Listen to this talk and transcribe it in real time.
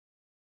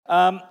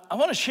I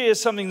want to share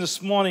something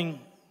this morning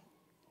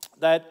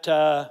that,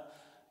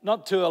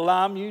 not to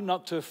alarm you,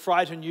 not to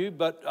frighten you,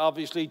 but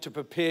obviously to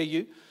prepare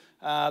you.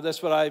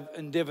 That's what I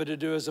endeavor to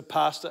do as a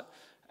pastor.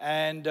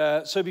 And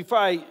so before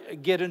I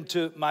get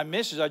into my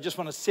message, I just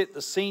want to set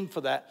the scene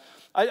for that.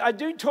 I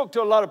do talk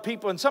to a lot of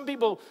people, and some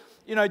people,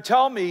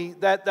 tell me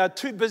that they're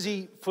too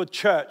busy for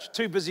church,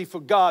 too busy for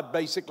God,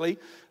 basically.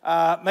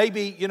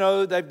 Maybe,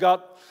 they've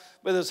got,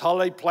 whether it's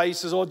holiday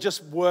places or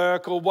just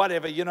work or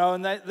whatever,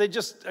 and they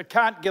just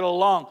can't get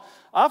along.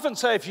 I often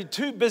say if you're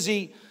too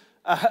busy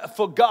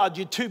for God,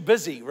 you're too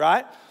busy,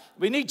 right?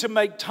 We need to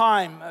make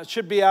time. It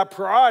should be our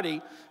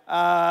priority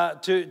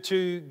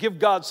to give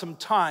God some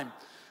time.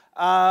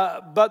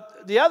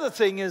 But the other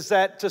thing is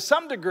that to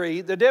some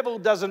degree, the devil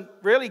doesn't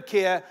really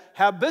care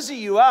how busy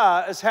you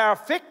are, as how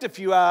effective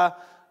you are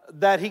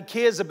that he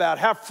cares about,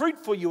 how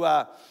fruitful you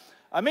are.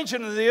 I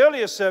mentioned in the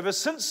earlier service,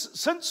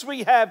 since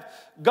we have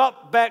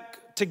got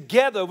back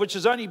together, which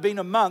has only been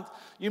a month,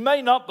 you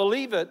may not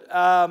believe it,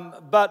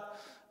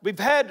 but we've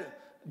had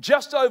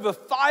just over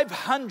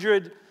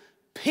 500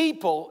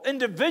 people,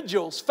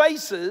 individuals,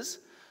 faces,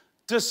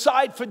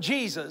 decide for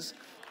Jesus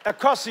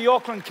across the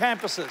Auckland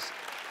campuses.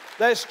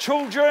 There's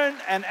children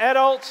and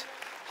adults,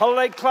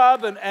 holiday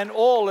club and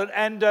all.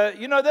 And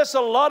that's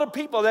a lot of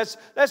people.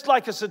 That's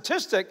like a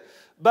statistic,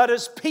 but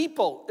it's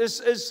people.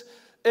 It's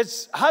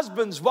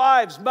husbands,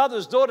 wives,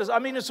 mothers, daughters. I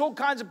mean, it's all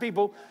kinds of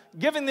people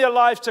giving their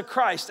lives to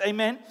Christ.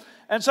 Amen.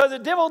 And so the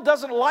devil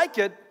doesn't like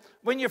it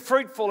when you're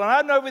fruitful. And I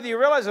don't know whether you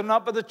realize it or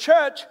not, but the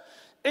church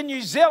in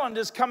New Zealand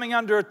is coming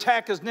under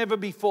attack as never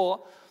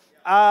before.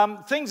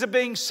 Things are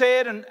being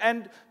said.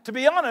 And to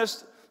be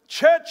honest,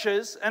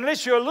 churches,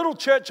 unless you're a little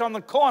church on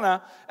the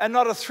corner and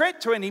not a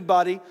threat to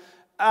anybody,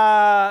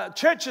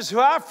 churches who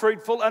are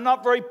fruitful are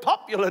not very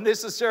popular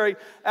necessarily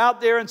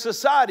out there in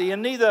society.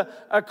 And neither,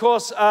 of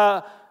course,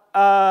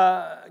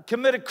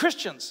 committed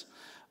Christians.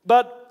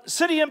 But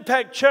City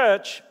Impact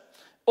Church,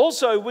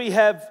 also we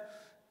have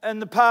in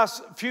the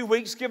past few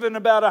weeks given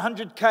about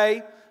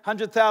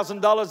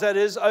 $100,000 that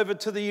is, over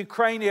to the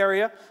Ukraine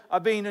area.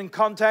 I've been in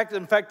contact.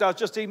 In fact, I was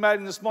just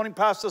emailing this morning,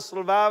 Pastor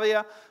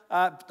Slavavia.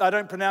 I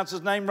don't pronounce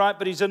his name right,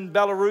 but he's in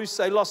Belarus.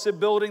 They lost their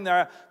building.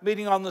 They're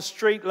meeting on the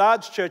street.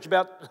 Large church,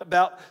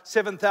 about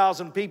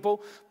 7,000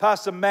 people.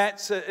 Pastor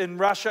Matt's in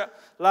Russia.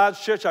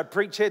 Large church. I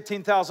preach here.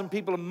 10,000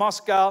 people in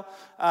Moscow.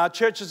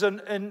 Churches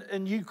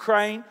in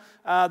Ukraine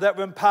that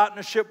we're in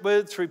partnership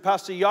with through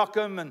Pastor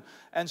Joachim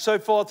and so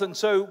forth. And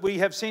so we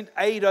have sent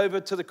aid over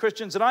to the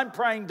Christians. And I'm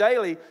praying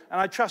daily, and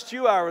I trust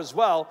you are as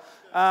well,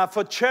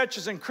 for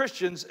churches and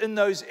Christians in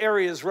those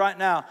areas right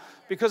now.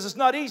 Because it's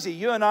not easy.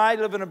 You and I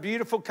live in a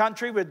beautiful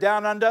country. We're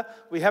down under.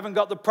 We haven't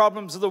got the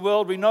problems of the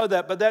world. We know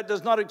that. But that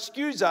does not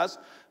excuse us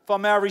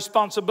from our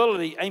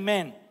responsibility.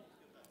 Amen.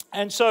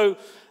 And so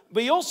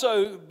we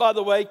also, by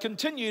the way,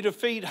 continue to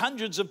feed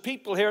hundreds of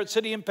people here at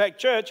City Impact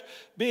Church,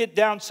 be it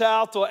down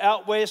south or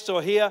out west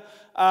or here,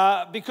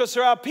 because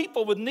there are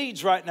people with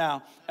needs right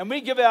now. And we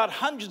give out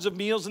hundreds of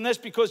meals, and that's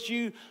because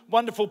you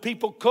wonderful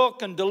people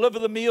cook and deliver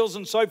the meals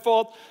and so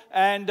forth.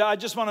 And I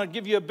just want to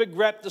give you a big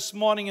wrap this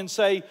morning and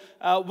say,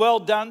 well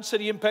done,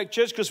 City Impact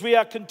Church, because we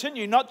are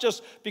continuing, not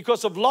just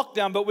because of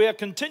lockdown, but we are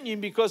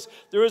continuing because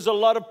there is a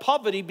lot of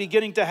poverty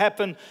beginning to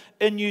happen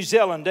in New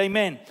Zealand.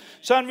 Amen.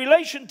 So in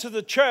relation to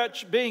the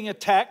church being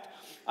attacked,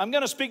 I'm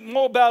going to speak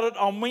more about it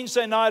on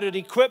Wednesday night at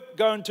Equip,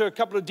 go into a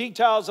couple of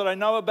details that I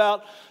know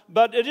about.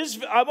 But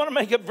I want to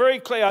make it very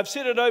clear, I've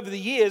said it over the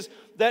years,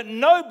 that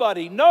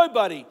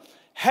nobody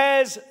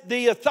has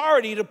the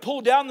authority to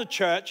pull down the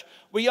church.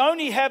 We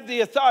only have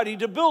the authority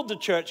to build the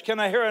church. Can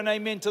I hear an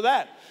amen to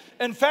that?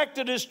 In fact,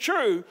 it is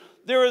true.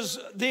 There is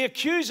the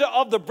accuser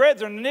of the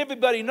brethren, and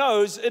everybody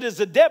knows it is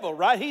the devil,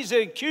 right? He's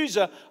the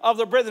accuser of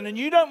the brethren, and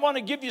you don't want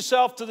to give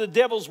yourself to the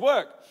devil's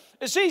work.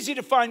 It's easy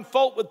to find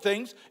fault with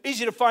things,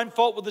 easy to find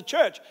fault with the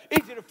church,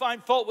 easy to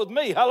find fault with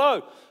me.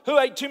 Hello, who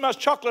ate too much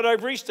chocolate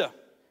over Easter?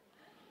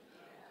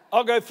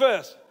 I'll go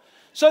first.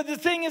 So the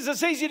thing is,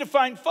 it's easy to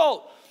find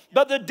fault,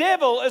 but the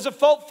devil is a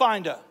fault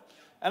finder.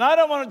 And I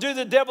don't want to do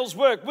the devil's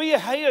work. We are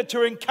here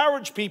to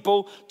encourage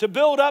people, to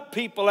build up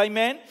people,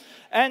 amen?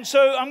 And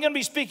so I'm going to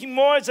be speaking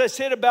more, as I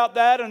said, about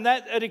that and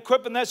that at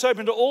Equip, and that's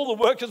open to all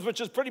the workers, which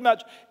is pretty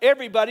much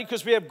everybody,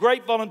 because we have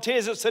great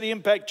volunteers at City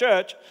Impact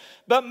Church.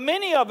 But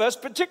many of us,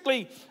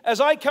 particularly as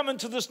I come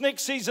into this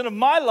next season of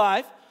my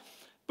life,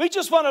 we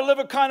just want to live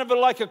a kind of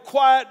like a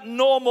quiet,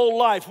 normal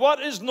life.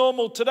 What is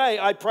normal today,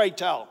 I pray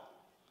tell?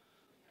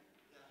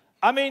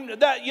 I mean,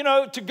 that,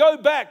 to go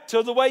back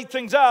to the way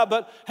things are,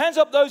 but hands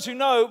up those who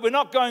know we're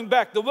not going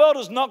back. The world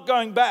is not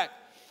going back.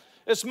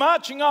 It's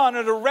marching on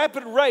at a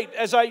rapid rate,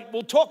 as I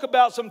will talk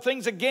about some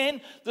things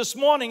again this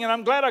morning, and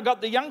I'm glad I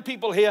got the young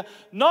people here,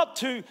 not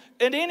to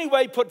in any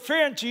way put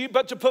fear into you,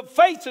 but to put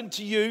faith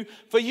into you,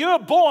 for you are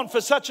born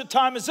for such a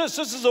time as this.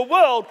 This is a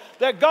world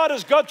that God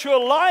has got you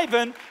alive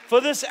in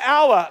for this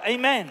hour.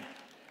 Amen.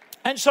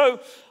 And so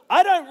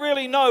I don't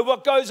really know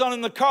what goes on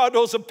in the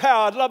corridors of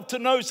power. I'd love to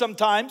know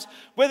sometimes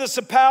whether it's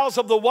the powers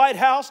of the White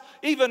House,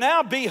 even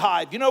our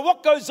beehive. You know,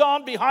 what goes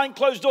on behind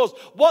closed doors?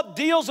 What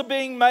deals are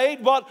being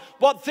made?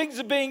 What things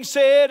are being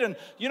said? And,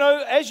 you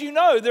know, as you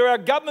know, there are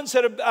governments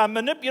that are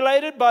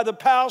manipulated by the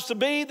powers to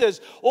be.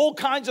 There's all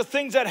kinds of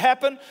things that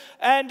happen.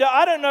 And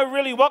I don't know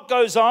really what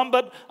goes on,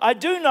 but I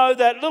do know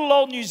that little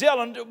old New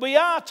Zealand, we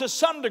are to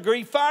some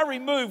degree far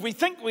removed, we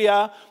think we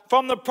are,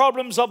 from the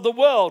problems of the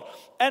world.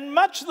 And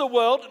much of the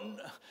world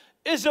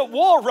is at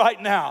war right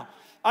now.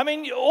 I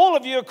mean, all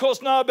of you, of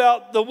course, know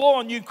about the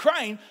war in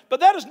Ukraine, but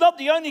that is not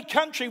the only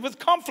country with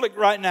conflict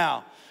right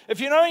now. If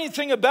you know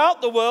anything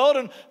about the world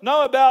and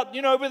know about,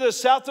 you know, whether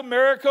South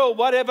America or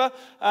whatever,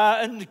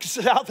 and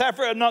South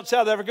Africa, not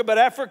South Africa, but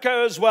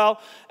Africa as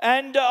well.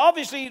 And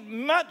obviously,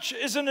 much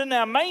isn't in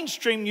our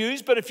mainstream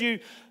news, but if you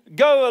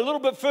go a little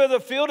bit further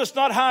afield, it's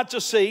not hard to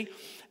see.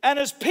 And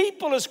as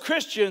people, as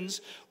Christians,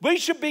 we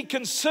should be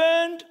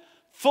concerned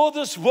for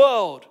this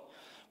world.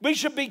 We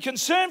should be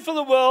concerned for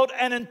the world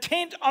and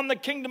intent on the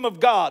kingdom of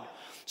God.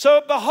 So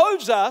it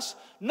behoves us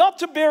not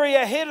to bury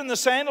our head in the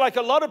sand like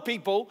a lot of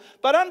people,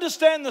 but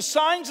understand the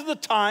signs of the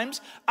times,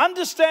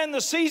 understand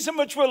the season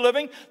which we're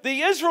living.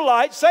 The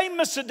Israelites, they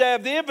missed the day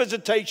of their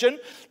visitation.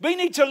 We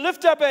need to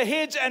lift up our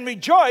heads and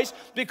rejoice,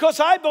 because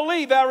I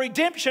believe our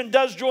redemption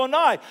does draw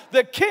nigh.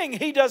 The King,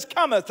 he does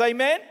cometh.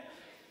 Amen?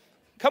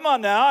 Come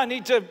on now, I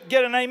need to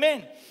get an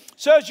amen.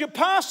 So as your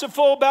pastor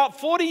for about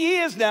 40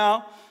 years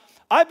now,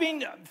 I've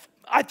been,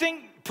 I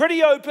think,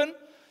 pretty open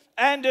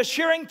and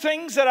sharing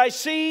things that I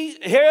see,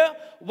 hear,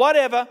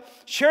 whatever,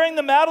 sharing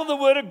them out of the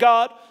Word of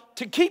God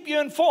to keep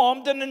you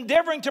informed and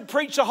endeavoring to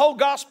preach the whole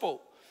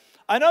gospel.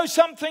 I know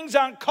some things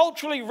aren't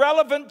culturally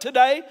relevant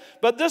today,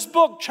 but this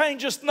book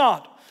changeth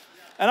not.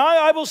 And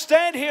I will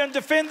stand here and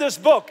defend this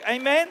book.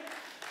 Amen?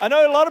 I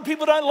know a lot of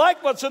people don't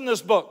like what's in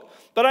this book,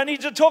 but I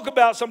need to talk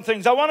about some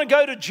things. I want to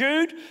go to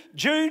Jude.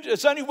 Jude,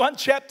 it's only one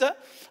chapter.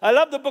 I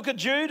love the book of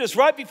Jude. It's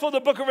right before the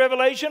book of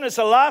Revelation. It's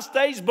the last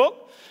days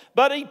book.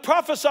 But he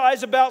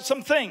prophesies about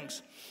some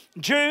things.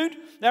 Jude,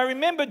 now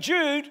remember,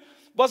 Jude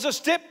was a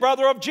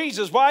stepbrother of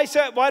Jesus. Why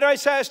do I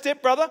say a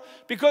stepbrother?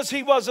 Because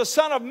he was a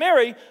son of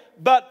Mary,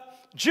 but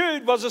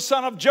Jude was a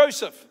son of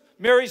Joseph,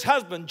 Mary's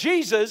husband.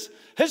 Jesus,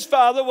 his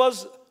father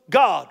was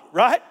God,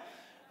 right?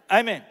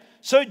 Amen.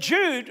 So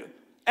Jude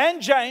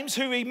and James,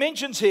 who he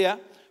mentions here,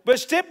 were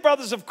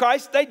stepbrothers of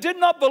Christ. They did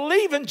not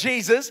believe in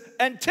Jesus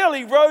until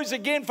he rose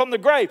again from the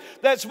grave.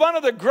 That's one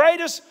of the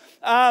greatest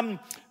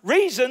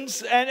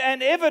reasons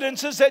and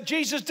evidences that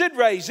Jesus did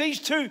raise. These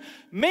two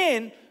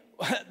men,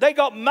 they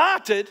got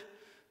martyred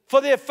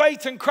for their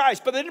faith in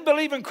Christ, but they didn't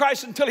believe in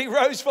Christ until he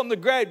rose from the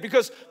grave,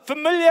 because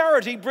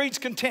familiarity breeds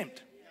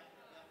contempt.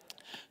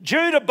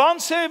 Jude, a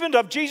bondservant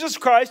of Jesus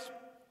Christ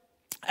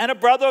and a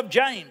brother of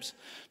James,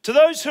 to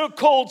those who are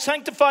called,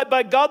 sanctified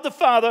by God the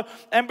Father,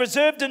 and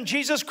preserved in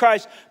Jesus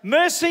Christ,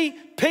 mercy,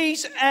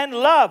 peace, and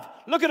love.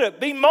 Look at it,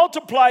 be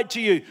multiplied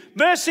to you.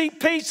 Mercy,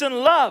 peace, and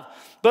love.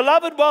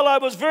 Beloved, while I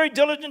was very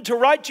diligent to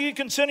write to you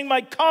concerning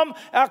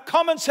our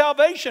common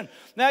salvation.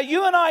 Now,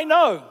 you and I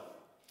know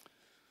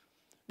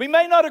we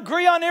may not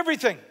agree on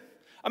everything.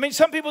 I mean,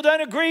 some people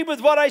don't agree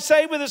with what I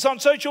say, whether it's on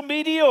social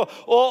media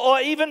or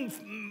even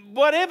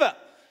whatever.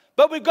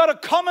 But we've got a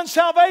common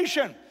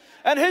salvation.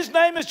 And his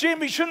name is Jesus.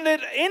 We shouldn't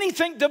let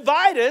anything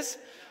divide us,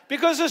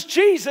 because it's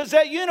Jesus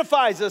that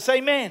unifies us.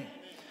 Amen.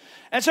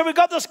 And so we've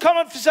got this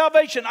common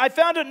salvation. I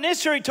found it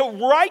necessary to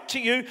write to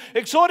you,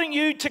 exhorting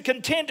you to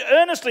contend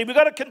earnestly. We've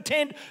got to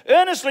contend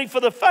earnestly for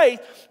the faith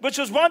which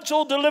was once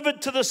all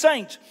delivered to the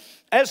saints.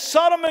 As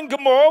Sodom and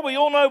Gomorrah, we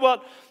all know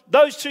what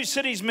those two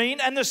cities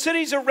mean, and the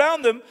cities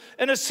around them,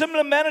 in a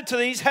similar manner to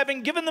these,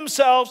 having given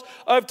themselves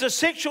over to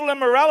sexual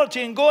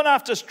immorality and gone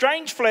after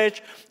strange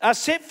flesh, are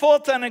set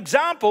forth an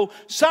example,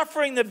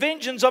 suffering the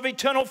vengeance of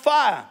eternal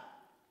fire.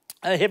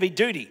 A heavy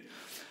duty.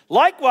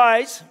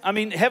 Likewise, I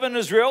mean, heaven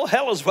is real,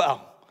 hell as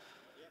well.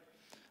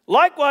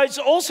 Likewise,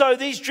 also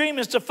these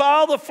dreamers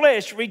defile the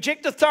flesh,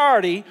 reject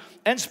authority,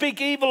 and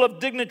speak evil of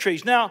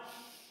dignitaries. Now,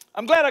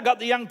 I'm glad I got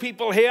the young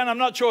people here, and I'm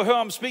not sure who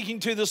I'm speaking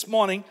to this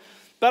morning,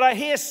 but I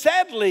hear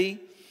sadly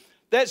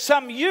that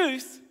some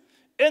youth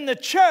in the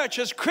church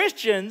as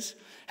Christians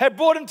have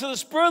brought into the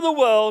spur of the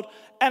world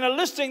and are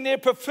listing their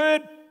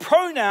preferred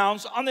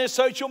pronouns on their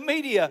social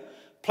media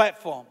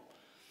platform.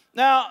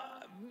 Now,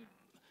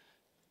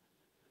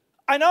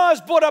 I know I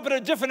was brought up in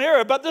a different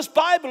era, but this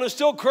Bible is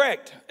still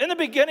correct. In the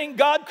beginning,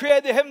 God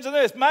created the heavens and the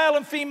earth. Male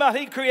and female,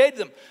 he created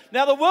them.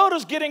 Now, the world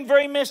is getting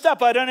very messed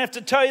up. I don't have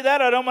to tell you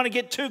that. I don't want to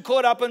get too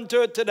caught up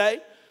into it today.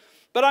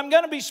 But I'm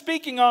going to be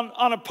speaking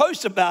on a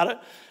post about it.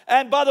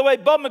 And by the way,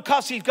 Bob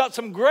McCuskey's got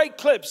some great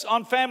clips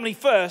on Family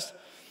First.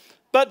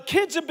 But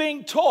kids are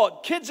being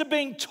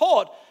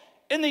taught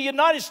in the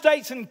United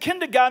States in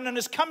kindergarten, and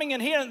it's coming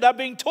in here, and they're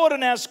being taught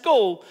in our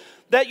school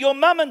that your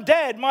mum and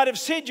dad might have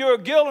said you're a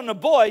girl and a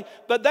boy,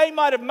 but they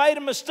might have made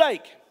a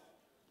mistake.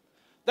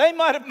 They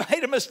might have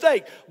made a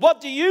mistake.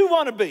 What do you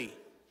want to be?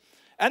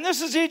 And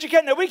this is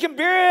education. Now, we can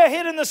bury our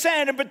head in the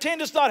sand and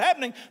pretend it's not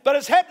happening, but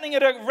it's happening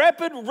at a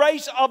rapid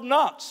rate of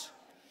knots.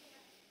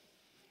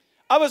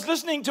 I was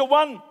listening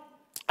to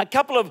a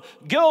couple of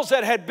girls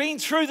that had been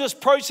through this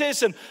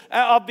process and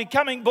of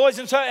becoming boys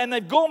and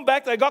they've gone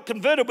back, they got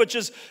converted, which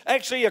is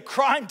actually a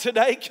crime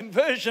today,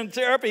 conversion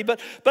therapy. But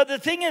the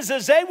thing is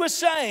they were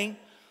saying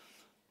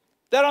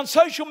that on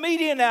social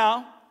media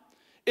now,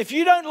 if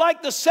you don't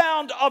like the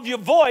sound of your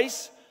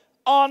voice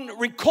on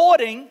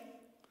recording,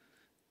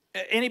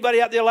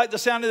 anybody out there like the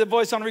sound of their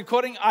voice on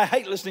recording? I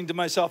hate listening to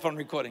myself on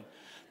recording.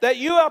 That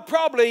you are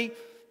probably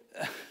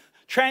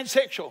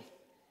transsexual.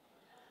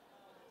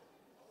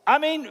 I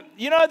mean,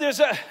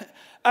 there's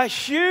a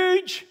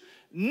huge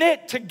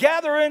net to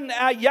gather in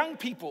our young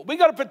people. We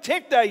got to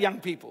protect our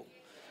young people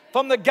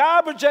from the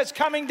garbage that's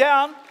coming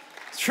down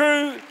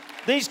through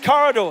these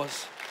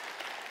corridors.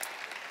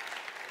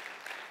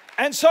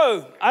 And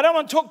so, I don't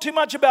want to talk too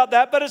much about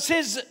that, but it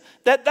says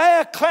that they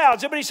are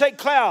clouds. Everybody say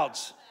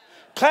clouds.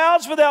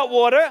 Clouds without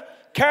water,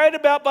 carried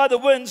about by the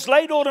winds,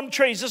 late autumn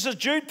trees. This is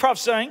Jude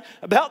prophesying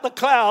about the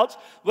clouds,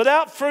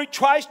 without fruit,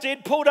 twice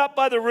dead, pulled up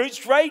by the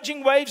roots,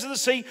 raging waves of the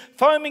sea,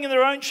 foaming in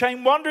their own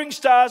shame, wandering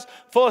stars,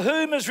 for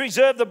whom is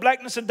reserved the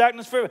blackness and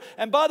darkness forever.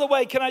 And by the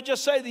way, can I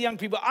just say to the young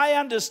people, I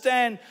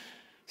understand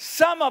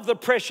some of the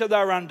pressure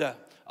they're under,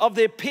 of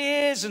their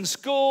peers in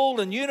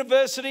school and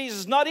universities.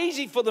 It's not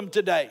easy for them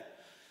today.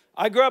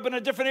 I grew up in a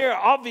different era,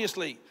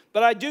 obviously,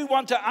 but I do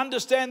want to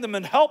understand them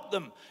and help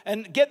them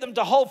and get them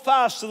to hold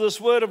fast to this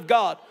word of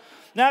God.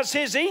 Now it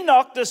says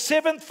Enoch, the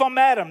seventh from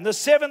Adam,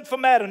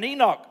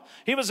 Enoch.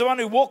 He was the one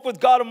who walked with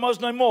God and was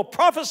no more.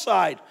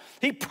 Prophesied.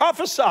 He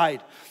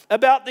prophesied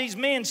about these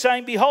men,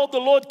 saying, behold, the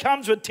Lord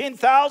comes with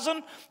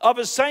 10,000 of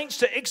his saints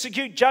to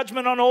execute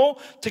judgment on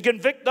all, to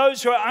convict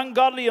those who are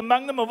ungodly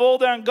among them of all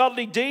their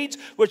ungodly deeds,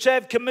 which they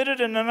have committed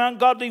in an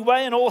ungodly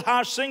way, and all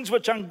harsh things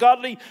which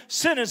ungodly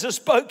sinners have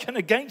spoken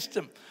against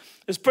him.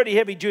 It's pretty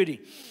heavy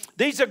duty.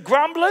 These are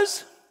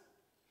grumblers,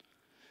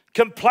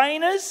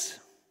 complainers,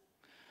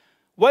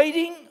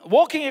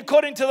 walking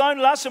according to their own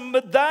lusts, and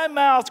with their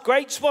mouth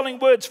great swelling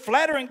words,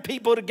 flattering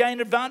people to gain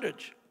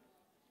advantage.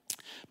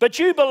 But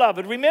you,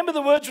 beloved, remember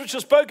the words which were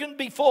spoken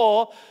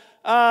before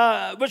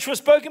by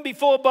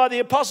the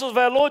apostles of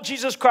our Lord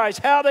Jesus Christ,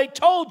 how they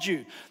told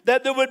you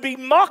that there would be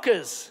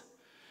mockers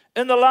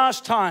in the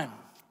last time,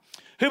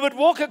 who would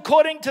walk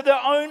according to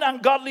their own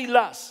ungodly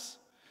lusts.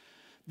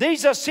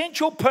 These are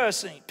sensual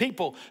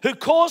people who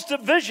cause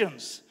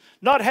divisions,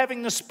 not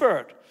having the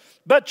Spirit.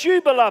 But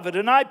you, beloved,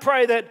 and I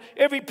pray that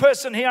every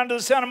person here under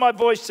the sound of my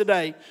voice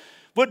today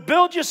would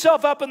build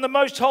yourself up in the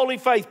most holy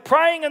faith,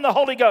 praying in the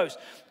Holy Ghost.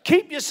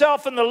 Keep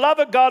yourself in the love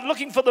of God,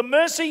 looking for the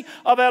mercy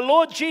of our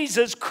Lord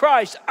Jesus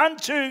Christ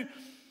unto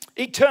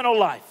eternal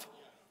life.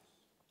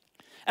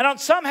 And on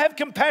some have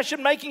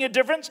compassion, making a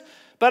difference,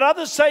 but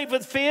others save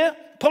with fear,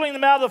 pulling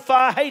them out of the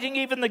fire, hating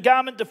even the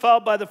garment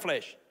defiled by the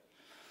flesh.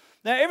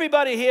 Now,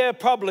 everybody here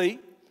probably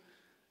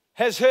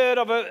has heard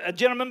of a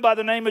gentleman by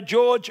the name of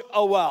George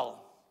Orwell.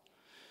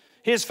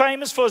 He is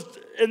famous for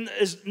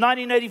his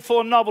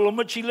 1984 novel in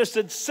which he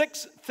listed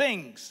six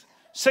things.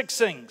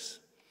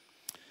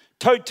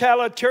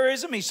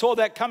 Totalitarianism, he saw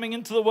that coming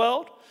into the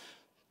world.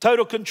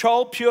 Total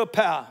control, pure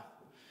power.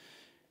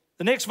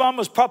 The next one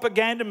was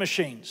propaganda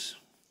machines.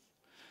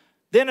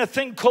 Then a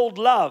thing called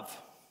love.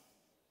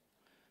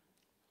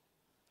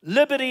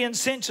 Liberty and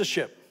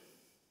censorship.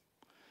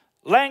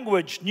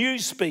 Language,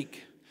 newspeak.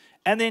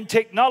 And then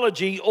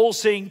technology,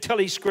 all-seeing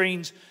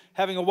telescreens,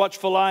 having a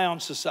watchful eye on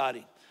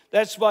society.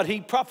 That's what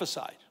he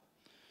prophesied.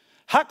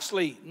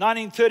 Huxley,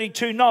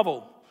 1932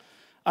 novel.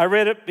 I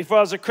read it before I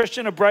was a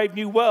Christian, A Brave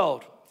New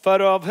World.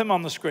 Photo of him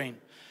on the screen.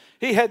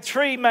 He had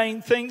three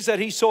main things that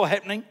he saw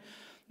happening.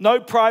 No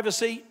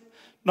privacy,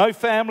 no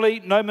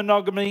family, no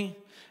monogamy.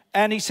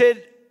 And he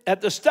said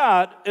at the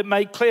start, it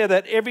made clear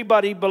that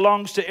everybody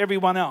belongs to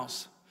everyone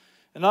else.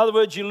 In other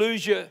words, you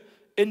lose your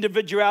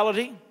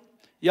individuality,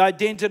 your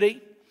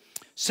identity.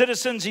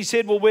 Citizens, he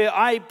said, will wear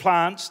eye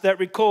plants that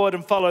record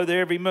and follow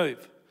their every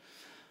move.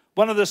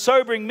 One of the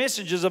sobering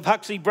messages of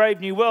Huxley's Brave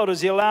New World is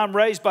the alarm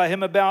raised by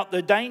him about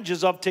the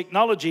dangers of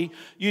technology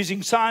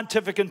using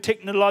scientific and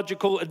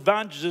technological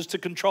advantages to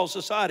control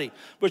society,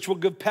 which will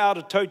give power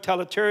to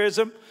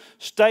totalitarianism,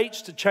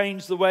 states to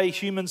change the way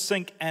humans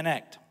think and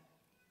act.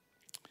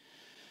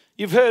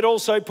 You've heard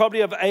also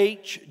probably of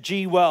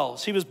H.G.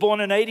 Wells. He was born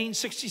in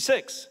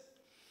 1866,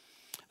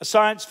 a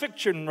science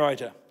fiction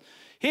writer.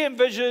 He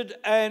envisioned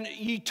an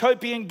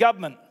utopian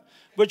government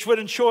which would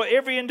ensure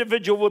every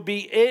individual would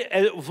be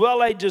as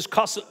well aged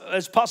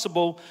as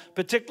possible,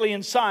 particularly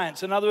in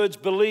science. In other words,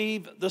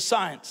 believe the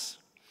science.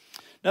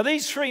 Now,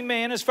 these three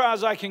men, as far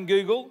as I can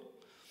Google,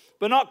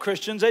 were not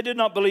Christians. They did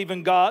not believe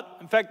in God.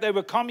 In fact, they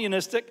were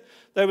communistic,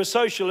 they were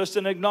socialist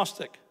and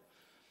agnostic.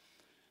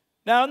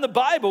 Now, in the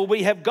Bible,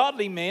 we have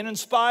godly men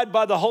inspired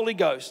by the Holy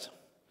Ghost.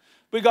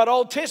 We've got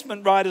Old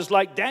Testament writers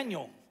like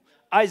Daniel,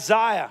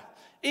 Isaiah,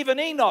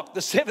 even Enoch,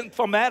 the seventh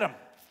from Adam.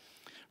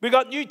 We've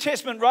got New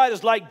Testament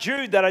writers like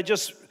Jude that are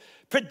just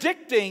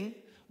predicting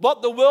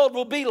what the world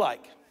will be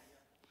like.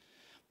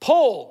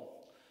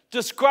 Paul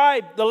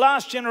described the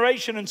last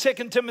generation in 2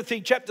 Timothy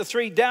chapter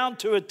 3 down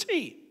to a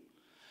T.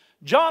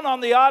 John on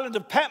the island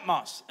of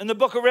Patmos, in the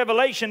book of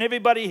Revelation,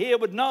 everybody here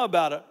would know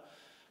about it,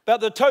 about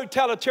the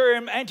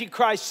totalitarian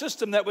antichrist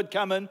system that would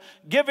come in,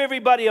 give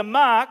everybody a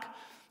mark,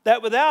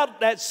 that without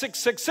that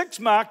 666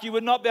 mark, you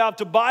would not be able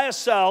to buy or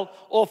sell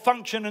or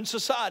function in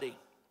society.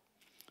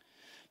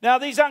 Now,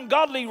 these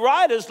ungodly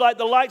writers, like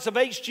the likes of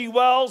H.G.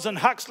 Wells and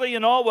Huxley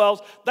and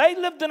Orwell, they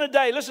lived in a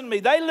day, listen to me,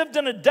 they lived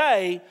in a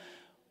day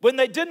when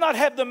they did not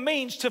have the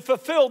means to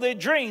fulfill their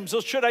dreams,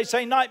 or should I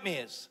say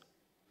nightmares.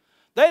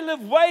 They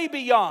live way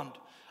beyond.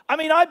 I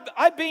mean,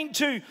 I've been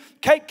to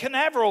Cape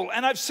Canaveral,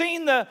 and I've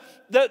seen the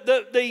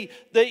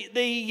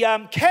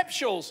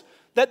capsules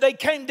that they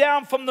came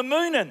down from the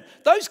moon in.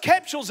 Those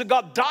capsules have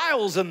got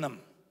dials in them.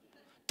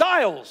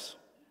 Dials.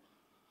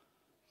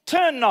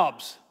 Turn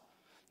knobs.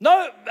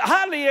 No,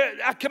 hardly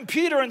a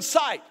computer in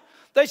sight.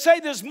 They say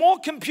there's more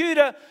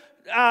computer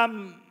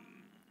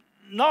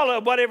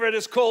knowledge, whatever it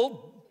is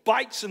called,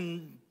 bytes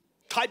and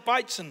type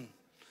bytes and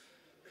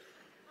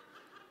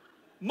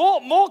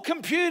more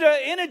computer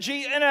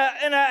energy in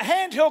a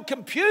handheld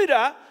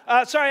computer,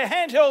 a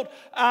handheld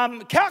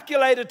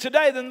calculator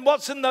today than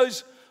what's in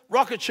those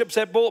rocket ships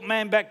that brought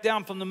man back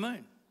down from the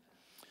moon.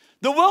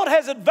 The world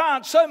has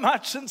advanced so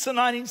much since the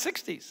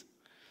 1960s.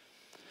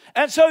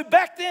 And so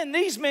back then,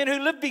 these men who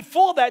lived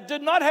before that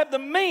did not have the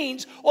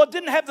means or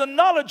didn't have the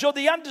knowledge or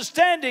the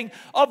understanding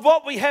of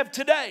what we have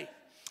today.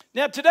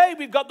 Now today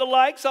we've got the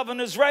likes of an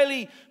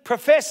Israeli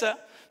professor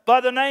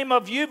by the name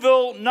of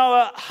Yuval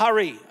Noah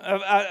Harari.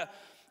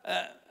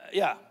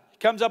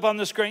 Comes up on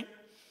the screen.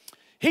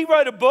 He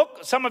wrote a book,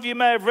 some of you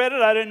may have read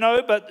it, I don't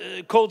know,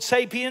 but called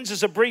Sapiens.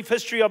 It's a brief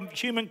history of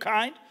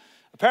humankind.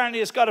 Apparently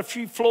it's got a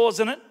few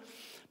flaws in it.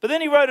 But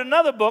then he wrote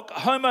another book,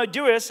 Homo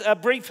Deus, a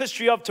brief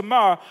history of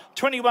tomorrow,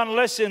 21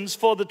 lessons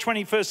for the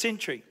 21st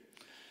century.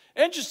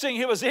 Interesting,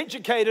 he was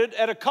educated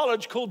at a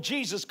college called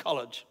Jesus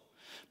College,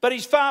 but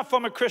he's far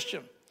from a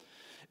Christian.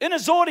 In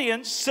his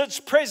audience sits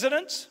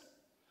presidents,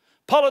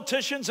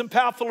 politicians, and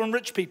powerful and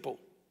rich people.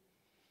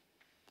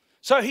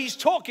 So he's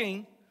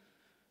talking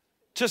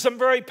to some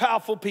very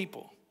powerful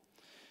people.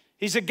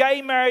 He's a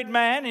gay married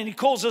man, and he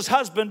calls his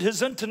husband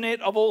his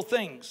internet of all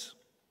things.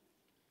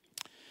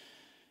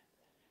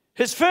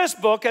 His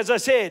first book, as I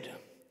said,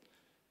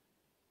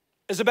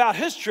 is about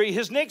history.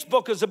 His next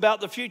book is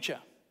about the future.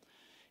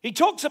 He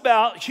talks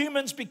about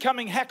humans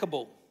becoming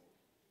hackable.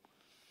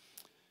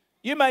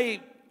 You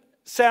may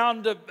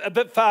sound a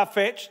bit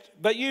far-fetched,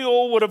 but you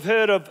all would have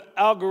heard of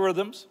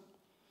algorithms.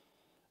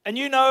 And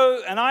you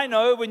know, and I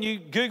know, when you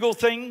Google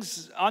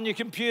things on your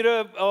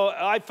computer or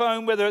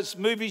iPhone, whether it's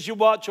movies you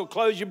watch or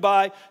clothes you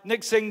buy,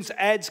 next things,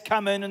 ads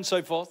come in and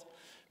so forth.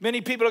 Many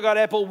people have got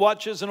Apple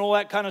Watches and all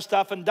that kind of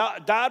stuff, and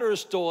data is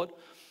stored.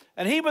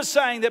 And he was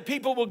saying that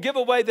people will give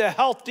away their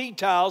health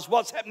details,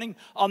 what's happening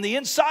on the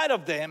inside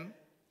of them,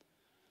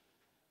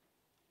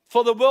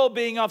 for the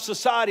well-being of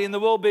society and the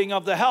well-being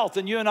of the health.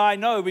 And you and I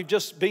know we've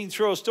just been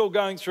through or still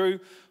going through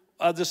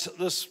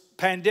this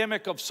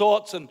pandemic of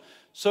sorts, and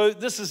so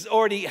this has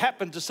already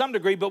happened to some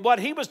degree. But what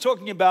he was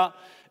talking about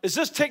is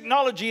this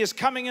technology is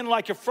coming in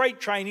like a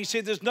freight train. He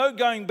said there's no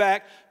going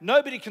back.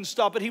 Nobody can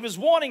stop it. He was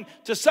warning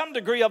to some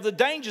degree of the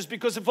dangers,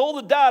 because if all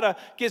the data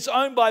gets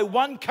owned by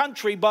one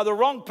country, by the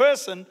wrong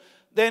person,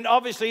 then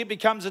obviously it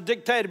becomes a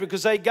dictator,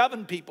 because they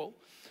govern people.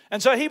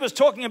 And so he was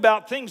talking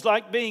about things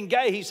like being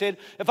gay. He said,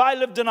 if I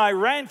lived in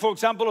Iran, for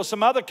example, or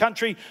some other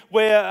country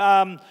where,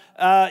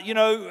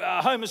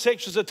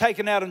 homosexuals are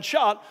taken out and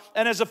shot,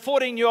 and as a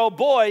 14-year-old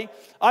boy,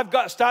 I've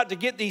got to start to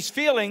get these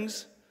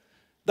feelings,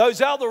 those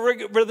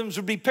algorithms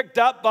would be picked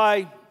up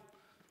by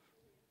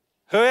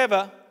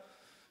whoever.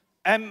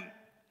 And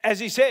as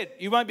he said,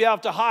 you won't be able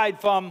to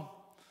hide from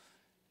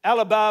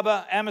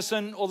Alibaba,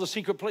 Amazon, or the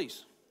secret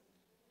police.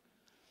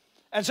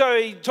 And so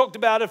he talked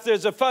about if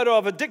there's a photo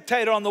of a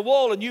dictator on the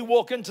wall and you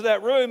walk into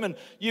that room and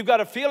you've got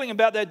a feeling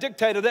about that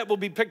dictator, that will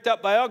be picked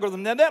up by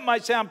algorithm. Now that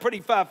might sound pretty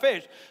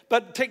far-fetched,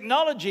 but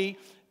technology,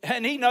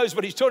 and he knows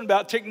what he's talking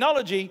about,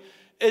 technology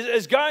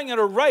is going at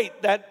a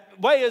rate that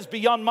way is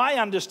beyond my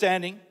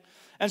understanding.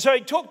 And so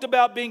he talked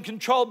about being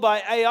controlled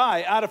by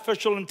AI,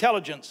 artificial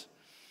intelligence.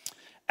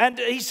 And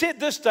he said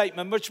this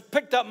statement, which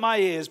picked up my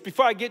ears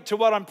before I get to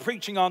what I'm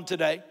preaching on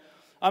today.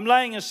 I'm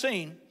laying a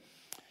scene.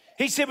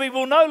 He said, we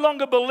will no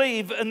longer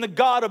believe in the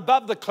God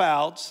above the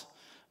clouds,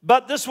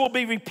 but this will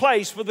be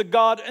replaced with the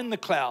God in the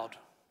cloud.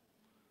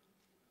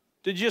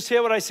 Did you just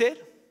hear what I said?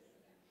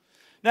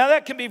 Now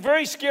that can be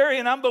very scary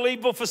and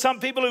unbelievable for some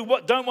people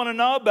who don't want to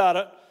know about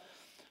it.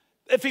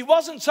 If he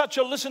wasn't such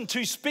a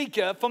listen-to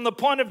speaker from the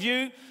point of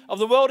view of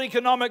the World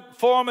Economic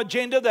Forum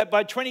agenda that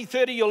by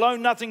 2030 you'll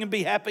own nothing and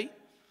be happy,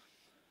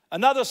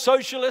 another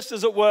socialist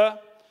as it were,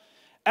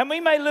 and we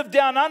may live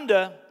down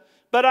under.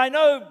 But I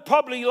know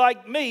probably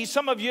like me,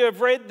 some of you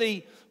have read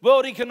the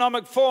World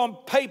Economic Forum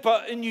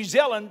paper in New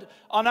Zealand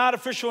on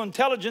artificial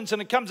intelligence, and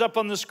it comes up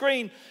on the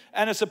screen,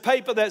 and it's a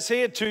paper that's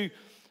here to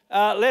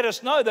let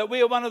us know that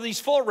we are one of these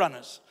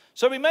forerunners.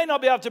 So we may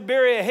not be able to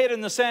bury our head in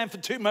the sand for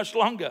too much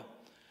longer.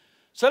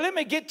 So let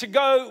me get to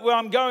go where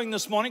I'm going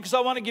this morning, because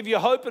I want to give you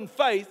hope and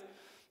faith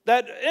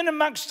that in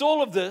amongst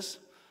all of this,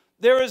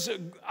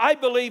 I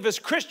believe as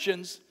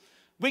Christians,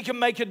 we can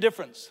make a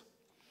difference.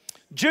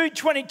 Jude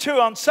 22,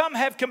 on some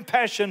have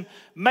compassion,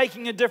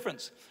 making a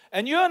difference.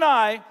 And you and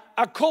I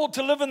are called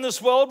to live in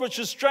this world, which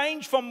is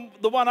strange from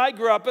the one I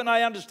grew up in,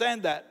 I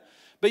understand that.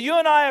 But you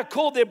and I are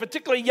called there,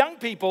 particularly young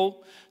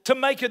people, to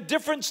make a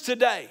difference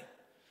today.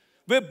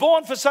 We're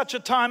born for such a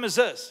time as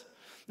this.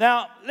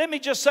 Now, let me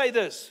just say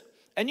this,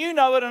 and you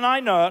know it and I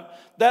know it,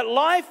 that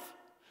life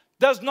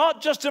does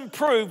not just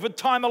improve with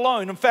time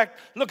alone. In fact,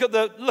 look at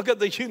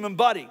the human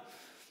body.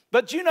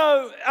 But you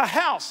know, a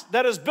house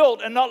that is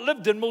built and not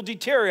lived in will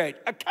deteriorate.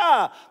 A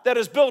car that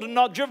is built and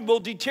not driven will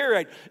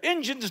deteriorate.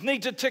 Engines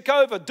need to tick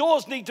over.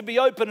 Doors need to be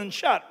open and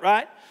shut,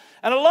 right?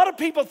 And a lot of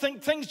people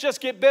think things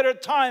just get better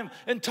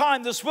in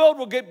time. This world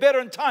will get better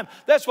in time.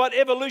 That's what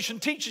evolution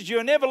teaches you.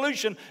 And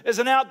evolution is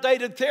an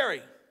outdated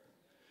theory.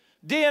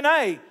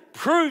 DNA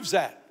proves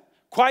that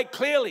quite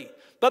clearly,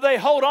 but they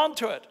hold on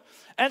to it.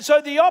 And so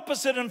the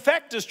opposite, in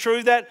fact, is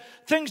true, that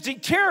things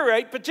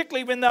deteriorate,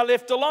 particularly when they're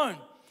left alone.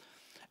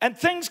 And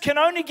things can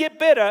only get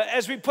better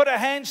as we put our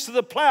hands to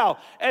the plow,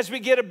 as we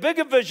get a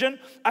bigger vision,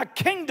 a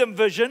kingdom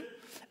vision,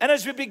 and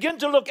as we begin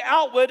to look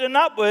outward and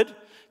upward,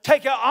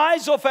 take our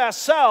eyes off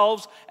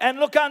ourselves and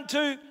look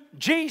unto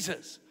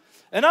Jesus.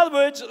 In other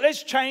words,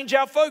 let's change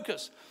our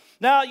focus.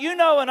 Now, you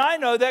know and I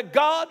know that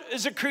God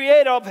is a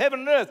creator of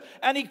heaven and earth,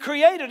 and He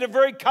created a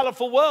very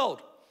colorful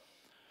world.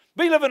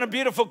 We live in a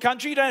beautiful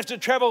country. You don't have to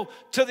travel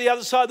to the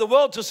other side of the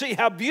world to see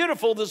how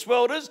beautiful this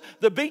world is.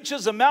 The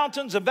beaches, the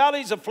mountains, the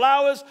valleys, the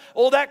flowers,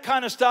 all that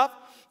kind of stuff.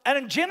 And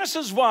in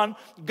Genesis 1,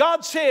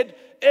 God said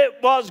it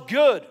was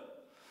good.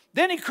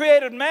 Then He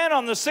created man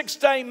on the sixth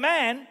day,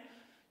 man,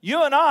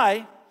 you and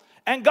I,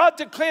 and God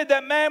declared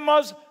that man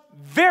was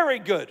very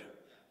good.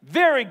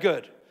 Very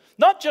good.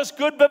 Not just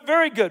good, but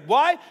very good.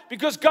 Why?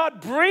 Because God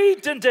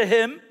breathed into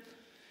him,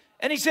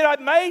 and He said, I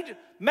made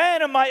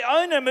man in my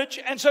own image,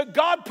 and so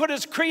God put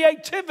His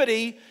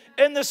creativity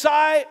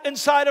inside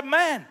of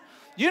man.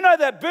 You know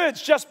that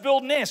birds just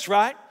build nests,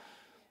 right?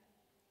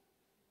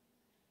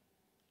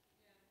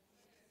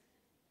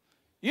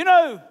 You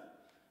know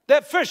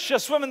that fish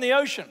just swim in the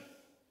ocean.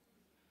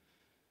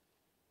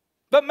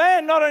 But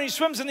man not only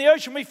swims in the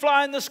ocean, we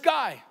fly in the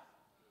sky.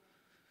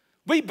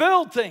 We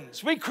build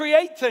things, we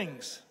create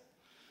things.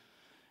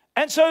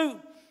 And so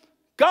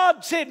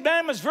God said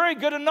man was very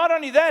good, and not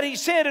only that, He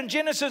said in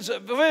Genesis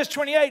verse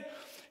 28,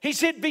 He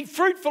said, be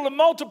fruitful and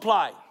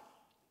multiply.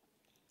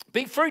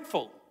 Be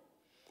fruitful.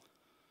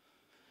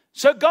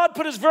 So God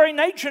put His very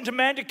nature into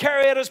man to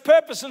carry out His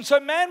purpose. And so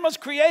man was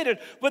created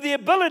with the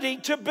ability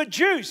to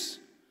produce,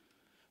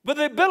 with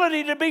the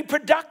ability to be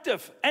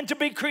productive and to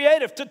be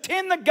creative, to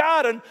tend the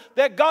garden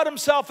that God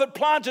Himself had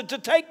planted, to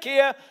take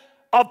care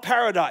of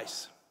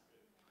paradise.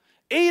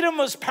 Eden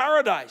was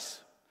paradise.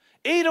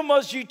 Eden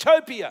was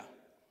utopia.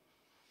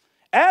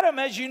 Adam,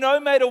 as you know,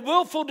 made a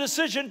willful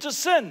decision to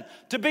sin,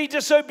 to be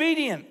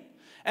disobedient.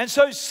 And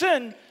so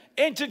sin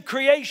entered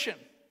creation.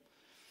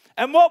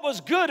 And what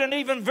was good and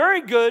even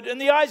very good in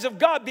the eyes of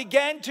God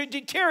began to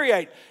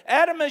deteriorate.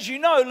 Adam, as you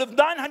know, lived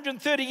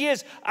 930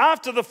 years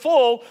after the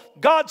fall.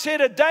 God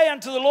said a day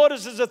unto the Lord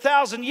is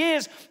 1,000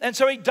 years. And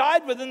so he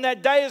died within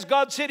that day as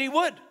God said he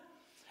would.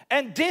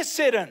 And death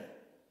set in.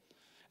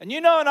 And you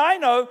know and I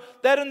know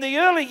that in the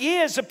early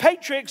years, the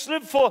patriarchs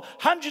lived for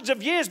hundreds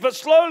of years, but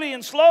slowly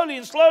and slowly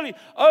and slowly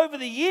over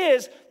the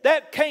years,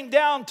 that came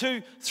down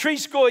to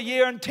 80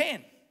 years and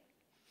 10.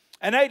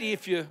 And 80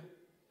 if you're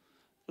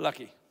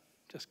lucky.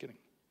 Just kidding.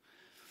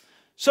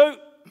 So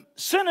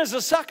sin is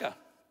a sucker.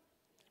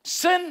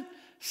 Sin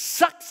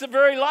sucks the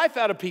very life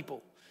out of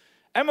people.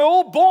 And we're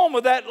all born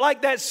with that,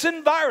 like that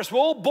sin virus. We're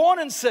all born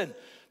in sin.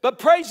 But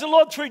praise the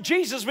Lord, through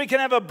Jesus, we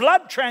can have a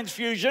blood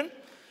transfusion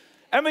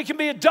and we can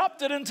be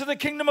adopted into the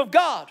kingdom of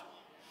God.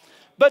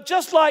 But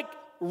just like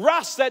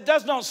rust that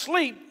does not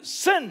sleep,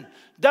 sin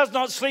does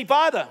not sleep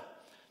either.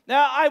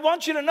 Now, I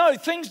want you to know,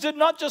 things did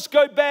not just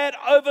go bad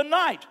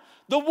overnight.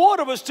 The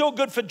water was still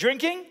good for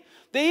drinking.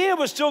 The air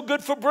was still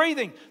good for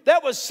breathing.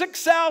 That was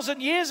 6,000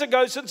 years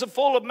ago since the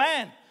fall of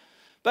man.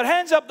 But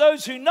hands up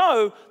those who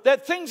know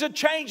that things are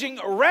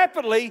changing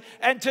rapidly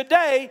and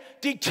today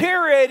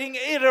deteriorating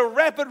at a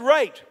rapid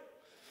rate.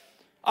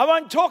 I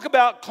won't talk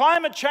about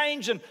climate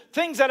change and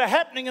things that are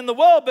happening in the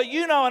world, but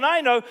you know and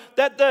I know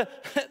that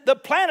the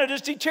planet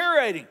is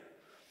deteriorating.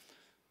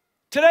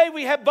 Today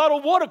we have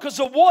bottled water because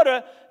the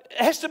water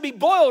has to be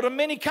boiled in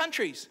many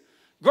countries.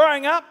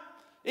 Growing up,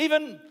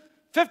 even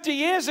 50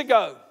 years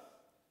ago,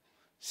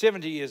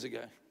 70 years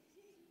ago,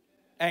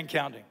 and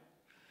counting,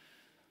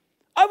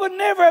 I would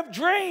never have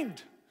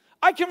dreamed.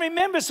 I can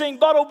remember seeing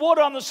bottled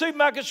water on the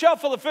supermarket shelf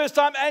for the first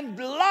time and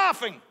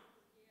laughing,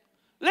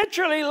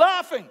 literally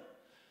laughing.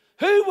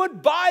 Who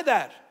would buy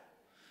that?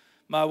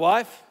 My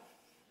wife.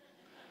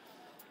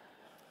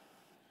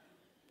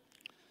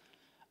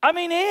 I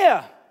mean,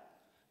 here,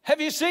 have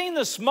you seen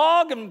the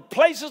smog in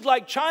places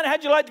like China?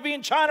 How'd you like to be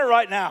in China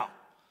right now?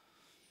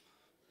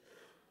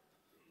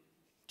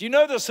 Do you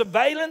know the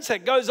surveillance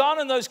that goes on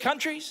in those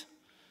countries?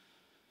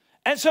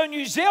 And so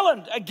New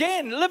Zealand,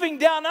 again, living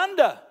down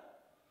under.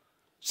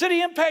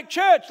 City Impact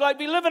Church, like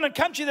we live in a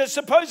country that's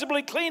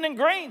supposedly clean and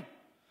green.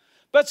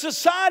 But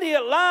society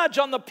at large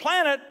on the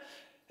planet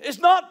is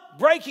not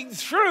breaking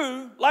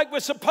through like we're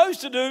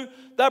supposed to do.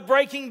 They're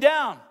breaking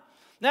down.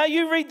 Now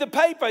you read the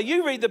paper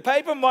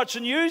and watch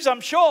the news,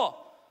 I'm sure.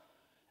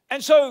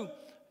 And so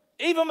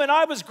even when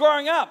I was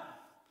growing up,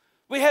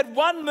 we had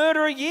one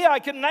murder a year. I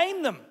can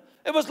name them.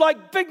 It was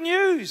like big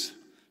news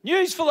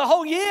for the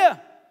whole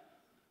year.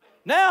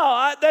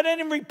 Now they don't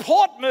even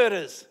report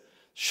murders.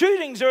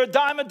 Shootings are a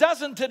dime a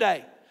dozen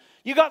today.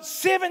 You got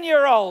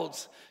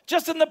 7-year-olds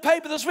just in the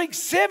paper this week,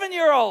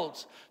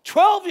 7-year-olds,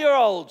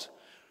 12-year-olds,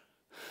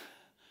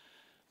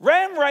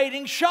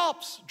 ram-raiding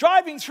shops,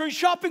 driving through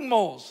shopping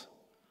malls.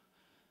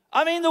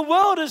 I mean, the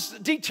world is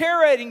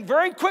deteriorating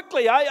very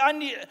quickly.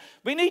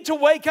 We need to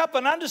wake up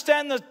and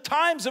understand the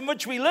times in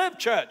which we live,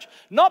 church.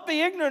 Not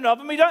be ignorant of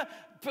them.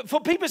 For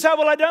people to say,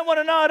 well, I don't want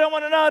to know, I don't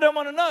want to know, I don't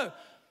want to know.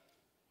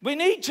 We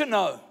need to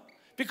know.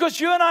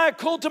 Because you and I are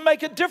called to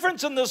make a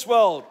difference in this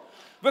world.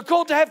 We're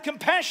called to have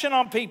compassion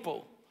on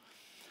people.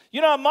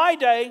 You know, in my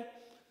day,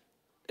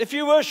 if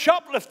you were a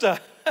shoplifter,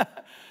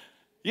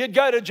 you'd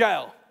go to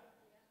jail.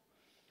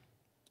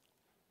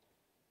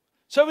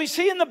 So we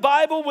see in the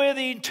Bible where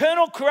the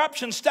internal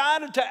corruption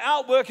started to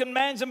outwork in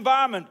man's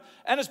environment.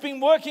 And it's been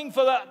working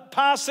for the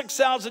past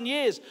 6,000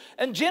 years.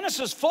 In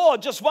Genesis 4,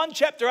 just one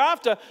chapter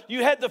after,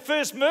 you had the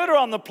first murder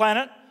on the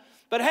planet.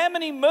 But how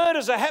many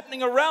murders are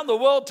happening around the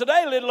world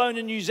today, let alone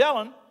in New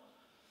Zealand?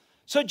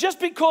 So just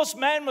because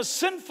man was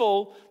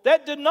sinful,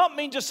 that did not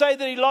mean to say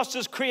that he lost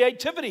his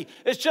creativity.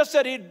 It's just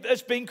that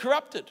it's been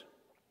corrupted.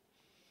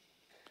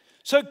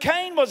 So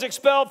Cain was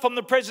expelled from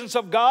the presence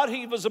of God.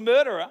 He was a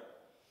murderer.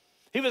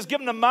 He was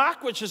given a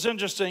mark, which is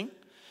interesting.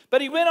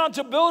 But he went on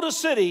to build a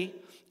city,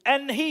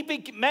 and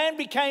man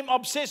became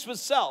obsessed with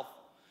self.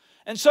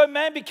 And so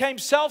man became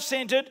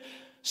self-centered,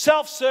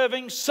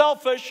 self-serving,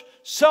 selfish,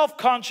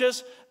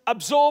 self-conscious,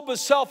 absorbed with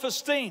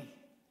self-esteem.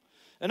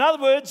 In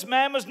other words,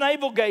 man was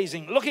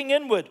navel-gazing, looking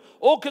inward,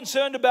 all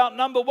concerned about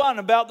number one,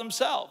 about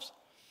themselves.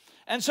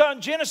 And so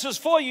in Genesis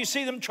 4, you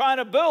see them trying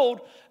to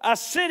build a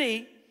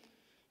city,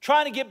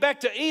 trying to get back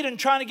to Eden,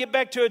 trying to get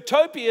back to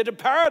Utopia, to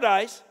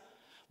paradise.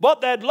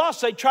 What they'd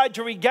lost, they tried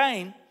to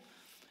regain,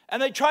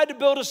 and they tried to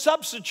build a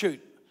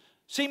substitute.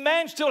 See,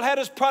 man still had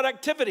his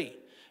productivity.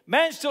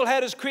 Man still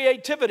had his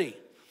creativity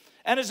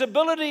and his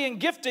ability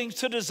and giftings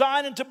to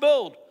design and to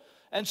build.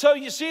 And so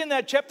you see in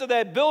that chapter, they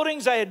had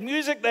buildings, they had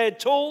music, they had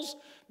tools.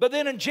 But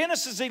then in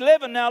Genesis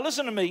 11, now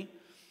listen to me,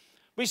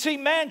 we see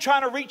man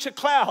trying to reach the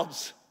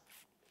clouds.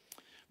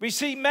 We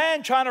see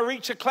man trying to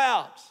reach the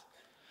clouds,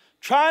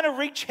 trying to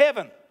reach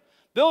heaven,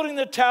 building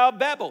the Tower of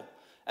Babel.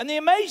 And the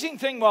amazing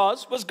thing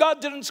was God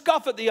didn't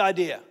scoff at the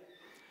idea.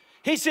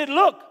 He said,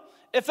 look,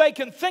 if they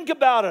can think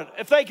about it,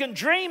 if they can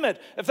dream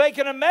it, if they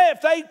can imagine,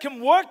 if they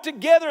can work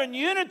together in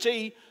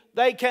unity,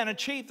 they can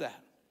achieve that.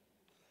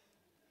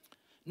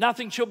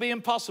 Nothing shall be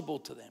impossible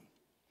to them.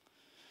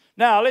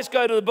 Now, let's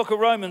go to the book of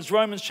Romans,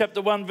 Romans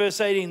chapter 1, verse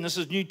 18. This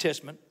is New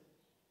Testament.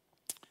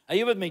 Are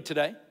you with me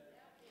today?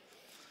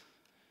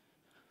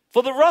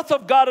 For the wrath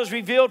of God is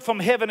revealed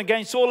from heaven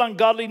against all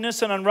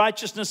ungodliness and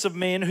unrighteousness of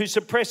men who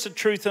suppress the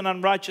truth in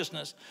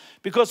unrighteousness.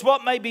 Because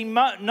what may be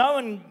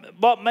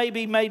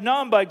made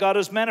known by God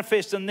is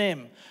manifest in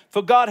them.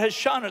 For God has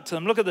shown it to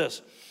them. Look at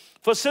this.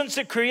 For since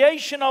the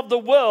creation of the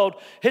world,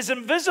 his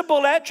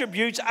invisible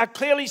attributes are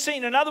clearly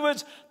seen. In other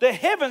words, the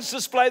heavens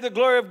display the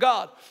glory of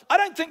God. I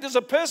don't think there's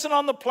a person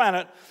on the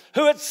planet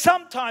who at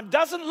some time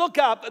doesn't look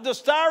up at the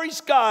starry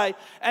sky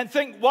and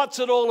think, what's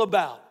it all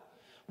about?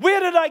 Where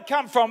did I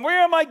come from? Where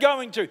am I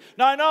going to?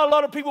 Now, I know a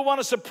lot of people want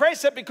to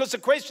suppress it because the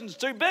question's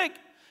too big,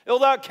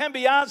 although it can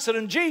be answered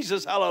in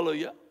Jesus,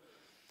 hallelujah.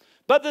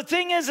 But the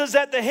thing is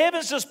that the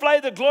heavens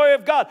display the glory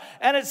of God.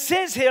 And it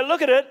says here,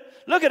 look at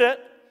it.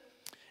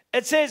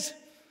 It says,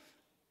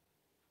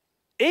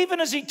 even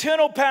as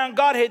eternal power and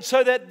Godhead,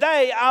 so that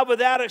they are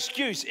without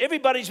excuse.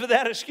 Everybody's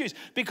without excuse.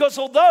 Because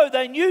although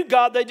they knew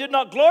God, they did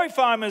not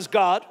glorify him as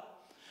God,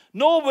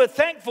 nor were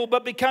thankful,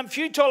 but become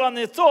futile on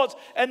their thoughts,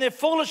 and their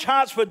foolish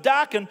hearts were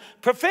darkened.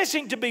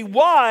 Professing to be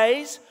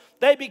wise,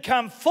 they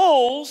become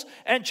fools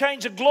and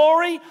change the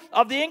glory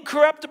of the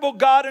incorruptible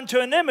God into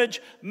an image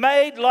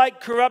made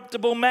like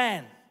corruptible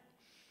man.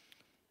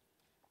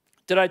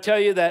 Did I tell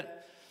you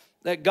that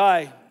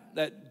guy,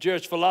 that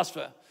Jewish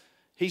philosopher,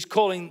 he's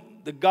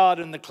calling the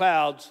God in the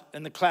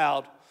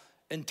cloud,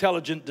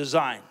 intelligent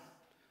design.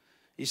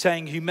 He's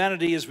saying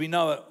humanity as we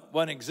know it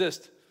won't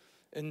exist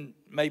in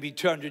maybe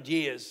 200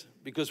 years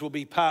because we'll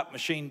be part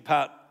machine,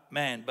 part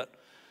man. But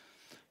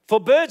for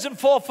birds and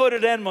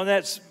four-footed animals,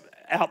 that's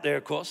out there,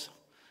 of course.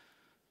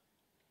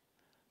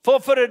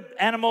 Four-footed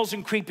animals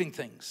and creeping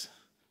things.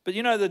 But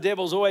you know the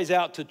devil's always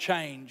out to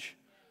change,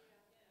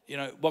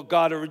 what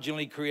God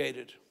originally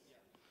created.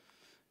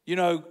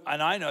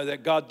 And I know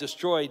that God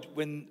destroyed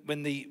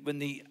when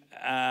the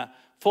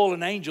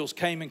fallen angels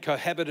came and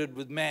cohabited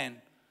with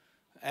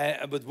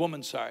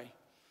woman,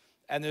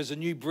 and there's a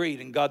new breed,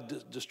 and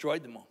God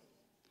destroyed them all.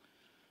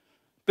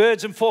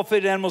 birds and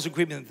four-footed animals and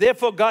creeping things.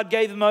 Therefore God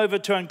gave them over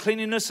to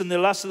uncleanness and the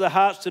lust of their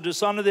hearts to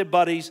dishonor their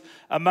bodies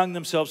among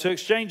themselves, who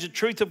exchanged the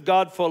truth of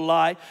God for a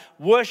lie,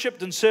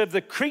 worshipped and served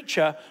the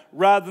creature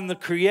rather than the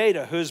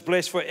Creator, who is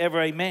blessed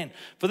forever. Amen.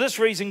 For this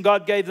reason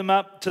God gave them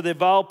up to their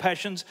vile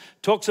passions.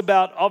 Talks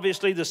about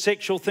obviously the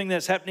sexual thing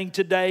that's happening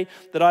today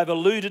that I've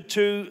alluded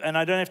to, and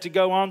I don't have to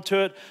go on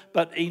to it,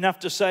 but enough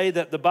to say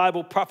that the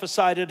Bible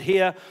prophesied it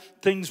here,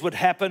 things would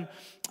happen.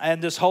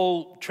 And this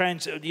whole the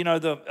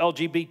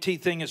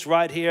LGBT thing is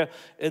right here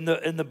in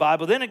the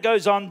Bible. Then it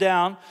goes on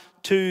down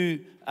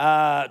to,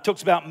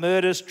 talks about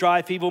murder,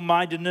 strife,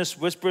 evil-mindedness,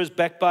 whisperers,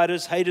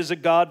 backbiters, haters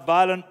of God,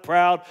 violent,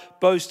 proud,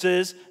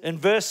 boasters. In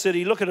verse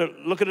 30, look at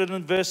it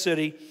in verse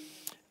 30.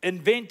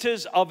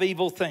 Inventors of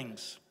evil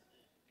things,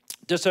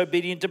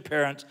 disobedient to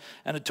parents.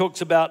 And it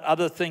talks about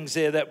other things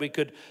there that we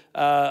could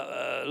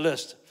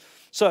list.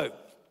 So,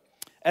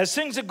 as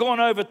things have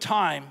gone over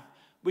time,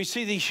 we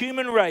see the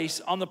human race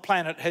on the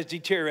planet has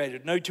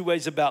deteriorated. No two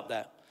ways about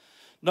that.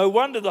 No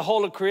wonder the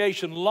whole of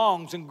creation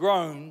longs and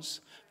groans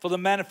for the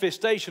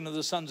manifestation of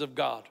the sons of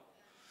God.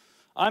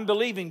 I'm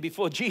believing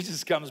before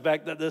Jesus comes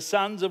back that the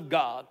sons of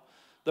God,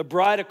 the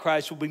bride of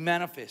Christ, will be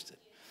manifested.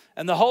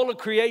 And the whole of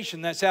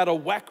creation that's out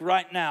of whack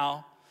right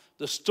now,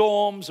 the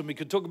storms, and we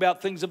could talk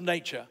about things of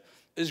nature,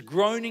 is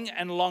groaning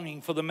and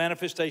longing for the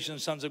manifestation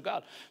of the sons of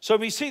God. So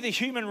we see the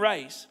human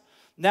race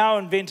now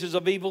inventors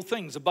of evil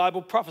things. The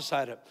Bible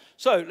prophesied it.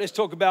 So let's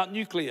talk about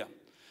nuclear.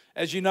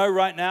 As you know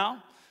right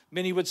now,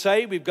 many would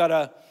say we've got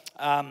a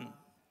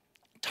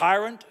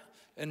tyrant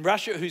in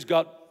Russia who's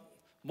got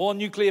more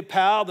nuclear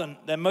power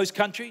than most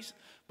countries,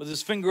 with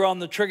his finger on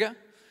the trigger.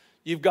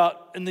 You've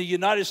got in the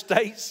United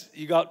States,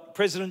 you've got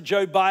President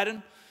Joe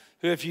Biden,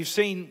 who, if you've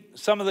seen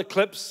some of the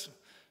clips,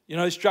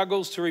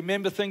 struggles to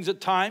remember things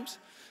at times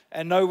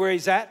and know where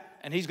he's at,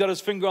 and he's got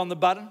his finger on the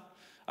button.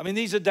 I mean,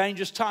 these are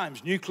dangerous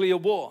times, nuclear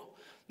war.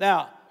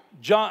 Now,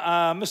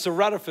 Mr.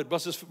 Rutherford,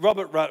 what's this?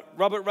 Robert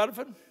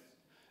Rutherford?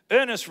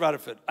 Ernest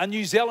Rutherford, a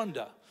New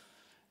Zealander,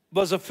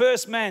 was the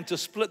first man to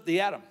split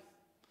the atom.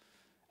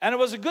 And it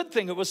was a good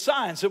thing. It was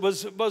science. It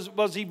was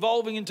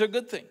evolving into a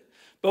good thing.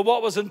 But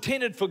what was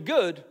intended for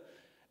good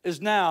is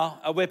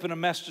now a weapon of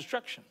mass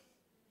destruction.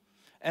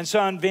 And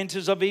so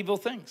inventors of evil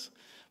things.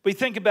 We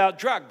think about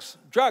drugs.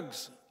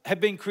 Drugs have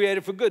been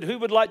created for good. Who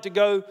would like to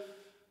go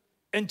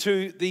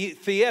into the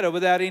theater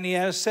without any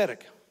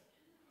anesthetic?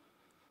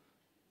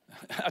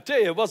 I tell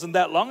you, it wasn't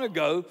that long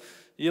ago.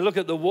 You look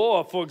at the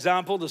war, for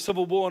example, the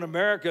Civil War in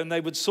America, and they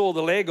would saw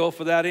the leg off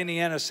without any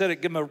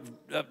anesthetic, give them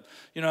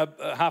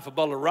half a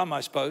bottle of rum,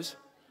 I suppose.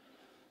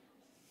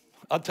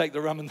 I'd take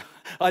the rum, and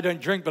I don't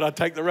drink, but I'd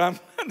take the rum.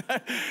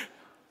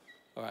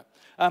 All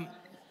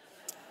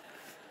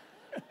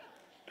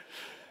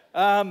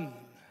right.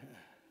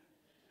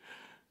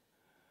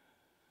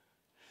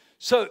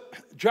 So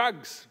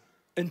drugs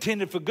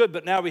intended for good,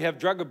 but now we have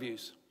drug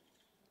abuse.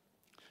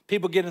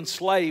 People get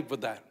enslaved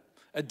with that.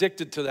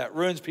 Addicted to that,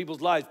 ruins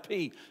people's lives.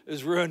 P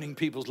is ruining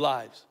people's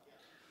lives.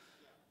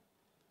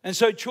 And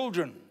so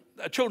children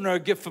are a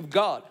gift from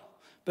God.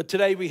 But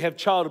today we have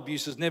child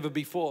abuse as never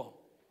before.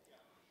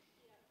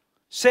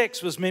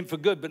 Sex was meant for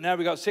good, but now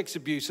we got sex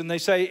abuse. And they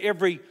say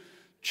every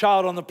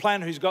child on the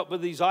planet who's got with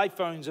these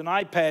iPhones and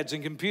iPads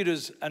and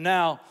computers are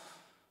now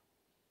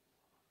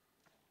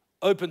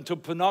open to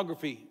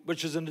pornography,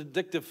 which is an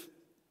addictive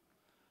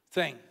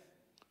thing.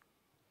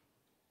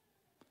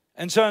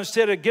 And so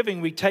instead of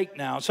giving, we take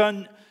now.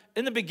 So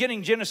in the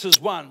beginning,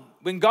 Genesis 1,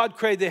 when God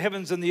created the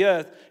heavens and the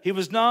earth, he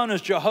was known as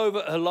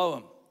Jehovah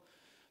Elohim.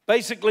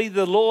 Basically,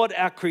 the Lord,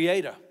 our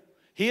creator.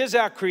 He is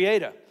our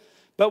creator.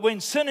 But when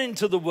sin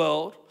entered the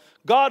world,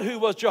 God, who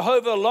was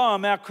Jehovah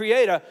Elohim, our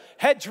creator,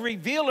 had to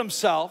reveal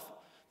himself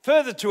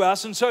further to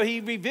us. And so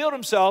he revealed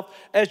himself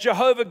as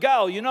Jehovah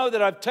Gal. You know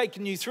that I've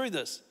taken you through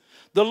this.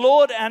 The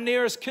Lord, our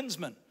nearest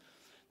kinsman.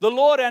 The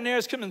Lord, our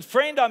nearest kinsman.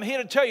 Friend, I'm here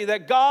to tell you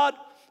that God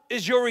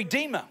is your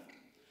redeemer.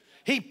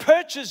 He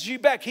purchased you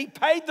back. He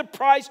paid the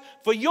price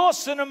for your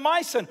sin and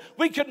my sin.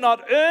 We could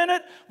not earn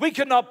it. We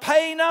could not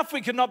pay enough. We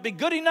could not be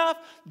good enough.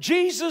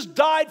 Jesus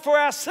died for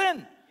our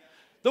sin.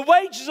 The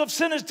wages of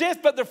sin is death,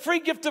 but the free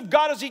gift of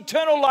God is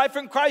eternal life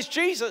in Christ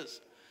Jesus.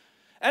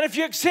 And if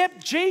you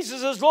accept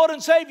Jesus as Lord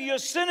and Savior, your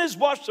sin is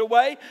washed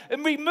away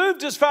and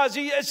removed as far as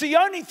it's the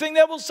only thing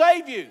that will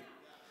save you.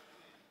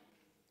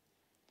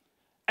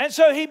 And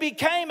so he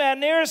became our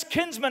nearest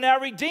kinsman, our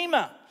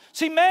redeemer.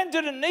 See, man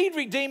didn't need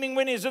redeeming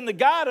when he was in the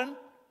garden.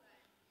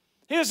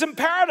 He was in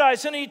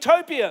paradise, in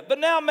utopia. But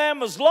now man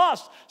was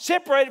lost,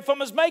 separated from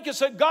his maker.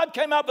 So God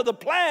came up with a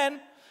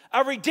plan,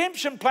 a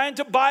redemption plan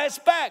to buy us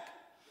back.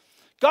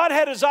 God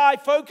had his eye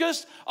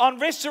focused on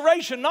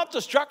restoration, not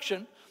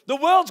destruction. The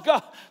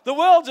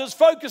world is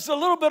focused a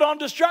little bit on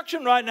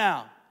destruction right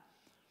now.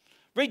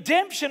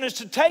 Redemption is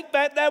to take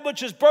back that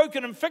which is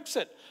broken and fix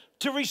it,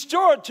 to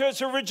restore it to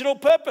its original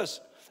purpose,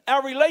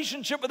 our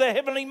relationship with our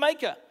heavenly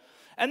maker.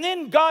 And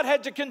then God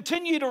had to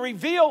continue to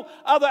reveal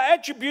other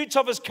attributes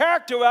of his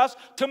character to us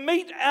to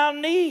meet our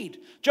need.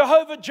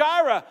 Jehovah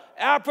Jireh,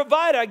 our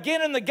provider.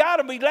 Again, in the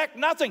garden, we lack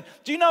nothing.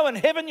 Do you know in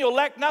heaven you'll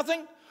lack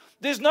nothing?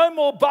 There's no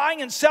more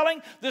buying and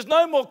selling. There's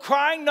no more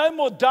crying, no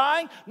more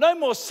dying, no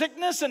more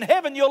sickness. In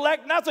heaven, you'll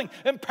lack nothing.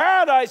 In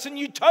paradise, in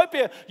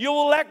utopia, you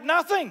will lack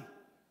nothing.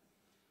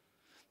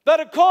 But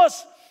of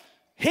course,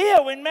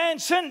 here, when man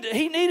sinned,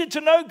 he needed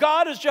to know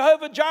God as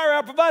Jehovah Jireh,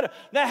 our provider.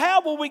 Now,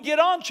 how will we get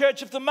on,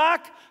 church, if the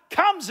mark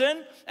comes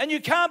in and you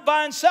can't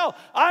buy and sell?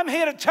 I'm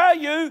here to tell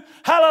you,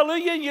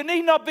 hallelujah, you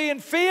need not be in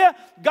fear.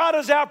 God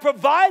is our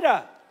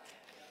provider.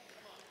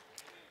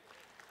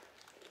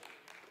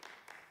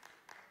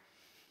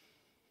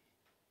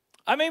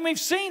 I mean, we've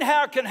seen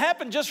how it can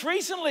happen just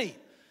recently.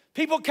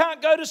 People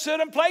can't go to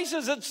certain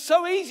places. It's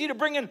so easy to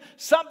bring in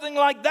something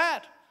like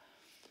that.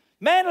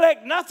 Man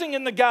lacked nothing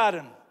in the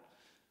garden.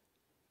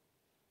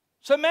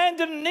 So man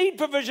didn't need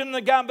provision in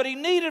the garden, but he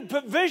needed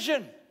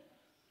provision.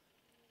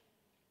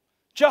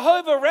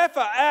 Jehovah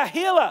Rapha, our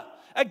healer.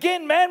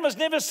 Again, man was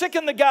never sick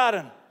in the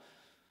garden.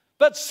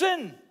 But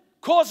sin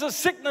causes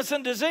sickness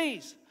and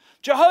disease.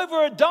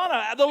 Jehovah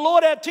Adonai, the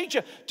Lord our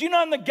teacher. Do you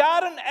know in the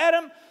garden,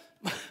 Adam,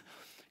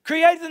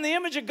 created in the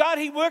image of God,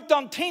 he worked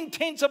on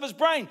 10/10 of his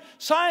brain.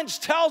 Science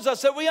tells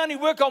us that we only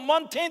work on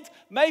 1/10,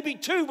 maybe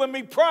 2 when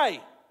we pray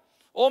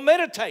or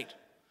meditate.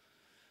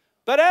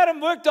 But Adam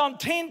worked on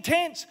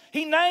 10/10.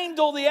 He named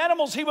all the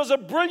animals. He was a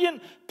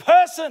brilliant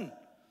person.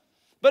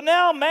 But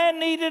now man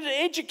needed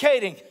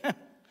educating.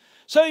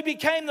 So he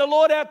became the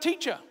Lord our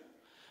teacher.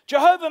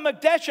 Jehovah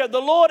Makdasha,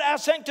 the Lord our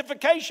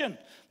sanctification.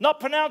 Not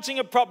pronouncing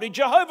it properly.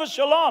 Jehovah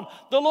Shalom,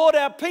 the Lord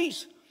our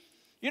peace.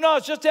 You know, I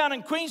was just down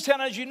in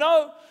Queenstown, as you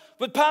know,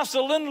 with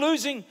Pastor Lynn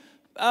losing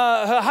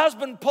her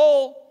husband,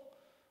 Paul.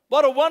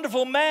 What a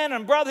wonderful man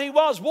and brother he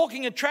was.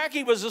 Walking a track,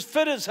 he was as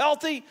fit, as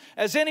healthy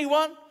as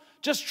anyone.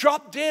 Just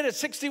dropped dead at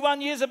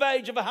 61 years of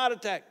age of a heart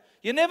attack.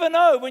 You never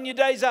know when your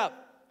day's up.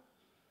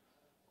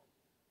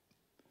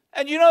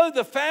 And you know,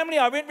 the family,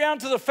 I went round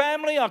to the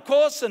family, of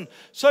course, and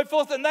so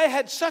forth, and they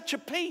had such a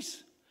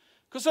peace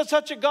because they're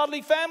such a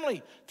godly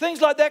family. Things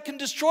like that can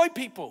destroy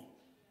people.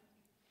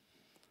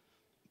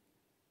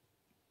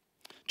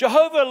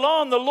 Jehovah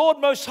Elon, the Lord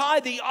Most High,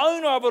 the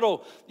owner of it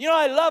all. You know,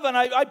 I love and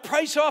I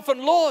pray so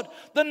often, Lord,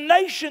 the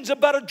nations are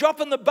but a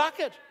drop in the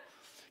bucket.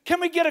 Can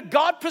we get a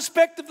God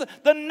perspective?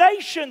 The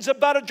nations are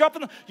but a drop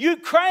in the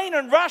Ukraine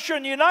and Russia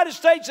and the United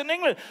States and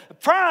England,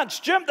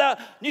 France,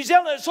 New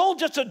Zealand, it's all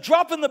just a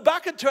drop in the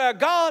bucket to our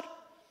God.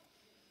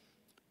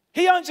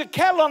 He owns a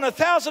cattle on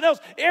 1,000 hills.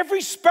 Every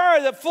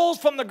sparrow that falls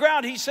from the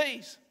ground he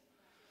sees.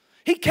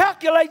 He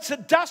calculates the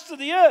dust of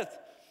the earth.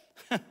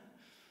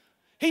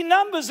 He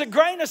numbers a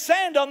grain of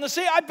sand on the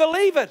sea. I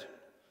believe it.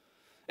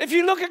 If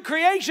you look at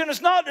creation,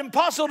 it's not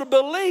impossible to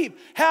believe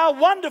how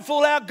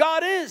wonderful our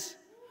God is.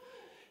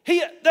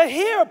 The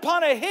hair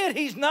upon our head,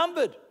 he's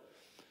numbered.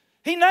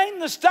 He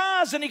named the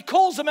stars and he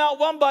calls them out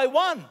one by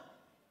one.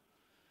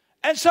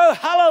 And so,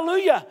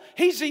 hallelujah,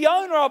 he's the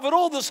owner of it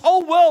all. This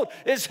whole world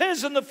is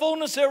his and the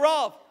fullness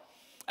thereof.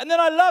 And then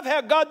I love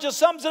how God just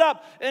sums it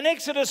up in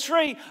Exodus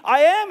 3.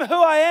 I am who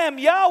I am,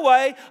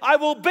 Yahweh. I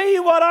will be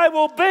what I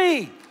will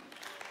be.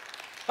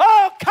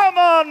 Oh, come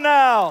on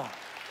now.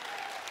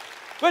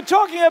 We're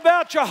talking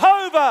about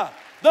Jehovah,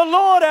 the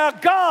Lord our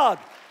God.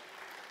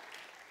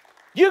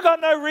 You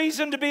got no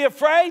reason to be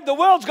afraid. The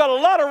world's got a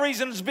lot of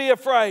reasons to be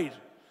afraid.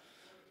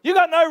 You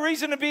got no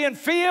reason to be in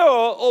fear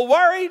or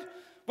worried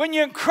when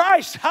you're in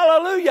Christ.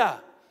 Hallelujah.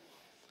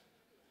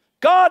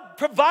 God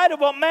provided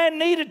what man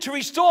needed to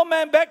restore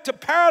man back to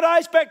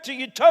paradise, back to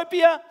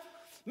utopia.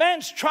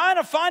 Man's trying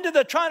to find it.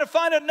 They're trying to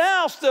find it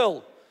now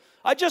still.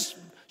 I just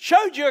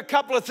showed you a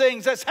couple of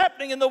things that's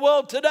happening in the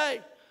world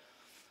today.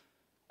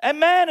 And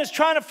man is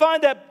trying to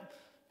find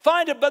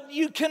it, but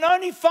you can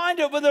only find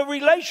it with a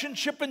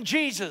relationship in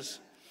Jesus.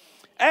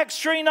 Acts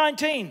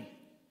 3:19.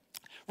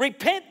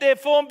 Repent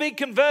therefore and be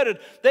converted,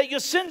 that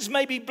your sins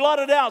may be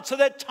blotted out, so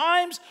that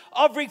times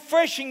of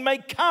refreshing may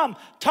come.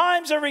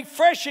 Times of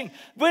refreshing.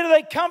 Where do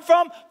they come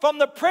from? From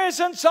the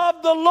presence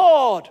of the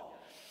Lord.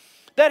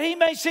 That he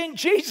may send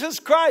Jesus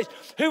Christ,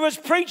 who was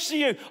preached to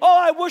you. Oh,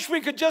 I wish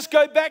we could just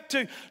go back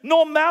to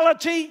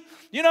normality.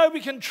 You know, we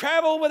can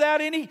travel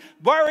without any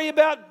worry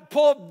about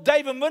poor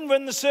David Munwer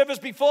in the service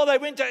before they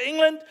went to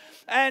England.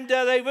 And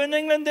they were in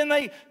England, then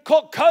they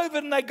caught COVID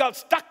and they got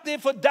stuck there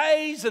for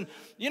days. And,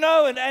 you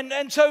know,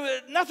 and so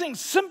nothing's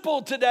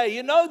simple today,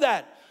 you know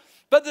that.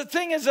 But the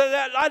thing is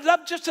that I'd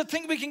love just to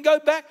think we can go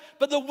back.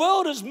 But the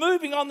world is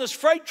moving on this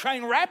freight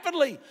train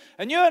rapidly.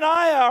 And you and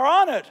I are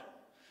on it.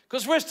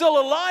 Because we're still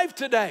alive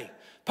today.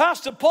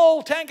 Pastor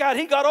Paul Tankard,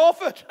 he got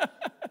off it.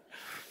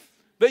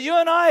 But you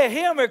and I are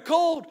here and we're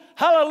called,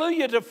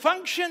 hallelujah, to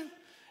function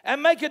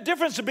and make a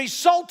difference, to be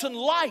salt and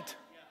light.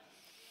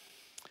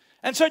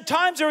 And so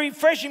times of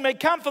refreshing may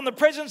come from the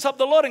presence of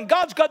the Lord. And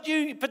God's got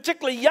you,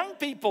 particularly young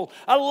people,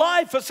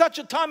 alive for such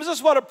a time as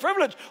this. What a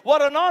privilege,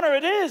 what an honor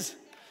it is.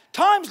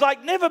 Times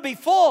like never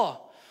before.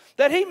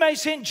 That he may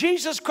send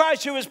Jesus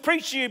Christ, who was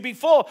preached to you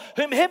before,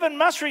 whom heaven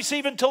must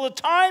receive until the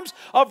times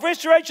of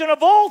restoration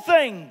of all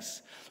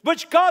things,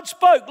 which God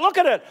spoke, look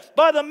at it,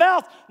 by the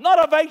mouth, not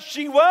of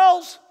H.G.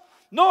 Wells,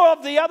 nor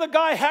of the other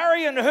guy,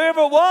 Harry, and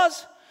whoever it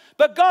was,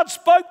 but God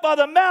spoke by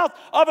the mouth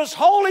of his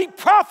holy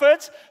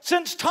prophets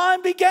since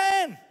time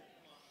began.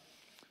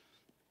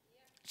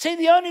 See,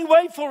 the only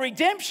way for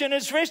redemption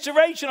is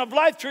restoration of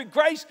life through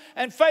grace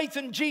and faith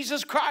in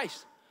Jesus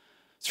Christ.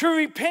 Through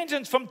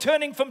repentance from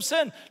turning from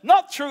sin,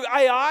 not through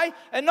AI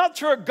and not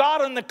through a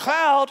God in the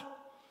cloud.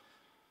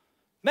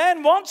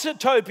 Man wants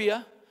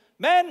utopia.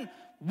 Man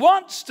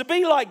wants to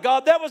be like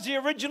God. That was the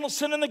original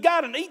sin in the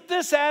garden. Eat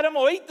this, Adam,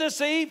 or eat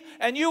this, Eve,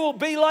 and you will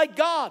be like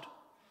God.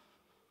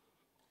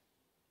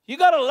 You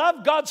got to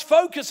love God's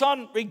focus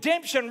on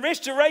redemption,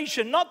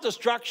 restoration, not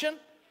destruction.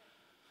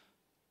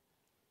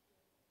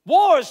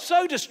 War is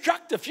so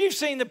destructive. You've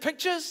seen the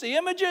pictures, the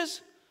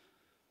images.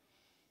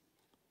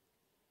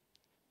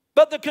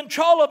 But the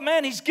control of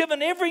man, he's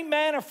given every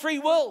man a free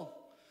will.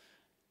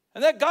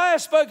 And that guy I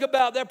spoke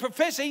about, that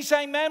professor, he's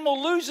saying man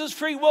will lose his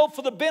free will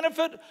for the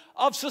benefit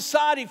of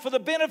society, for the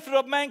benefit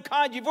of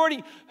mankind. You've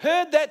already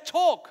heard that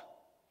talk.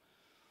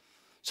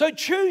 So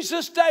choose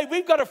this day.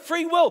 We've got a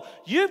free will.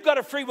 You've got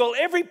a free will.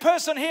 Every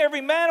person here,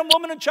 every man and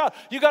woman and child,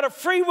 you've got a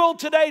free will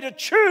today to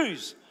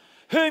choose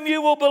whom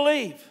you will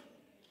believe.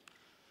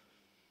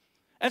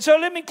 And so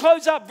let me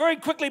close up very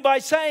quickly by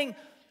saying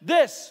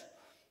this.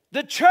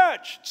 The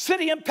church,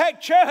 City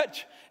Impact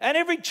Church, and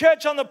every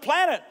church on the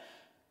planet,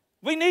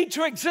 we need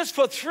to exist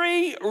for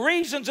 3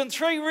 reasons and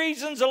 3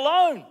 reasons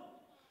alone.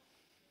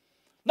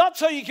 Not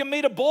so you can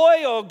meet a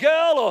boy or a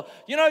girl or,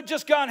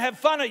 just go and have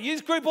fun at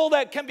youth group. All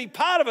that can be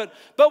part of it.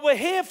 But we're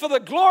here for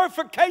the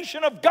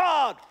glorification of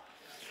God.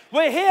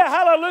 We're here,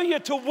 hallelujah,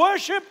 to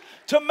worship,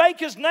 to make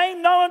his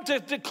name known, to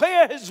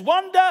declare his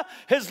wonder,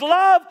 his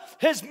love,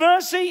 his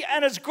mercy,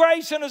 and his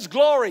grace and his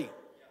glory,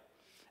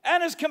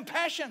 and his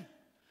compassion.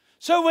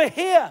 So we're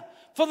here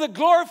for the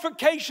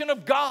glorification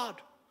of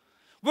God.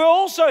 We're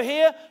also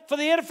here for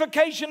the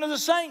edification of the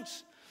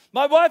saints.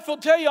 My wife will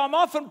tell you, I'm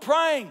often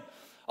praying,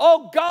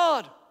 oh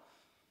God,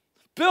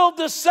 build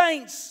the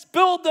saints,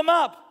 build them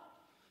up.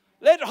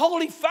 Let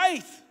holy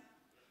faith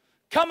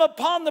come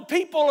upon the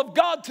people of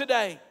God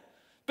today.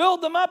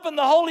 Build them up in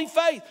the holy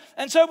faith.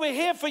 And so we're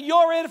here for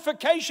your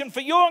edification, for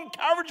your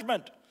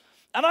encouragement.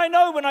 And I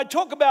know when I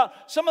talk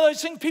about some of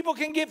those things, people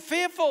can get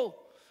fearful.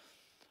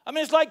 I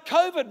mean, it's like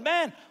COVID,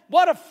 man,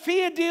 what a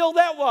fear deal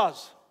that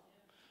was.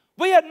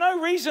 We had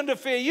no reason to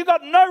fear. You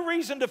got no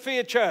reason to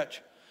fear,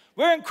 church.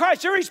 We're in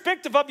Christ,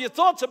 irrespective of your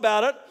thoughts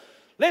about it.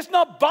 Let's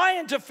not buy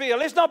into fear.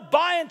 Let's not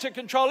buy into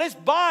control. Let's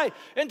buy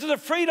into the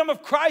freedom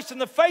of Christ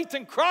and the faith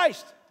in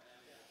Christ.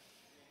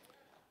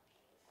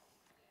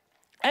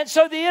 And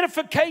so the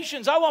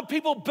edifications, I want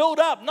people built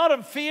up, not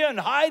in fear and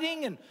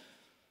hiding and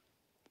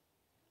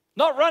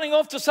not running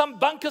off to some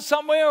bunker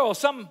somewhere or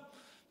some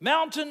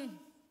mountain.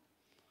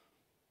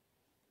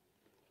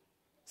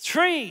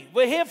 3,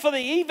 we're here for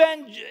the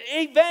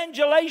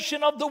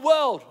evangelization of the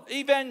world.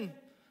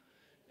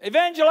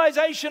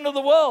 Evangelization of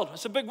the world.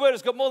 It's a big word.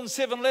 It's got more than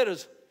 7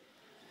 letters.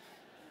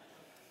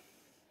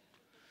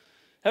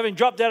 Having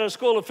dropped out of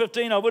school at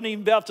 15, I wouldn't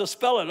even be able to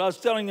spell it. I was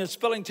telling a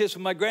spelling test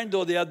with my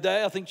granddaughter the other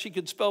day. I think she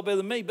could spell better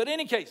than me. But in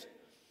any case,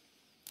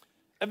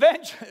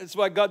 it's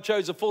why God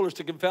chose the foolish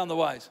to confound the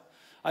wise.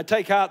 I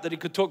take heart that he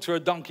could talk through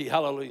a donkey.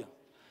 Hallelujah.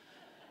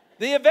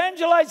 The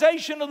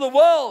evangelization of the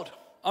world.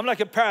 I'm like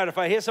a parrot. If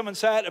I hear someone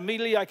say it,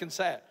 immediately I can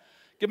say it.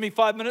 Give me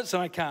 5 minutes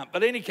and I can't.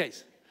 But in any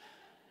case,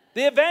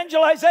 the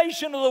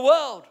evangelization of the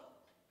world,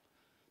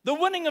 the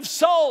winning of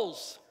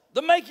souls,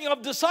 the making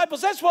of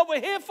disciples, that's what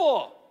we're here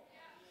for.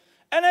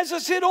 And as I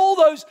said, all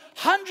those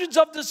hundreds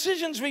of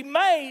decisions we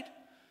made,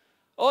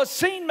 or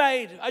seen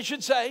made, I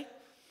should say,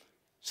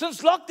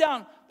 since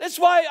lockdown, that's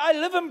why I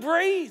live and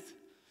breathe.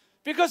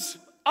 Because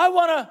I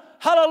want to,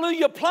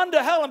 hallelujah,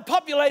 plunder hell and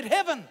populate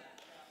heaven.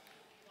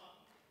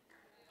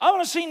 I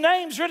want to see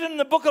names written in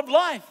the book of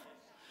life.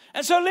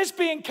 And so let's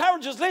be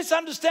encouragers. Let's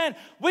understand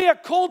we are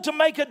called to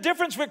make a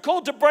difference. We're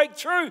called to break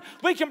through.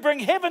 We can bring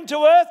heaven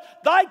to earth.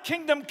 Thy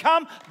kingdom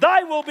come.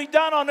 Thy will be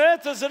done on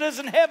earth as it is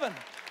in heaven.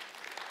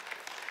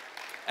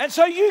 And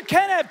so you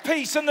can have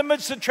peace in the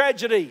midst of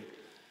tragedy.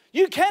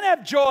 You can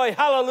have joy.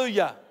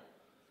 Hallelujah.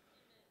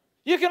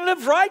 You can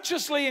live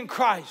righteously in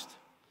Christ.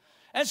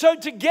 And so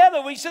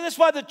together we say that's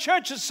why the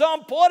church is so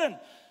important.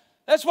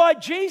 That's why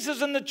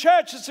Jesus and the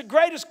church is the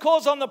greatest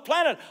cause on the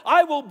planet.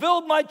 I will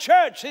build my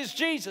church, says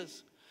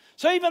Jesus.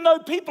 So even though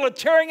people are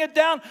tearing it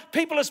down,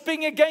 people are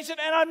speaking against it,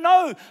 and I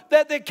know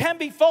that there can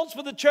be faults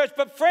with the church,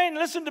 but friend,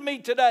 listen to me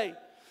today.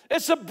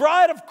 It's the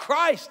bride of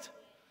Christ.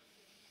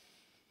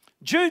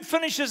 Jude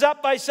finishes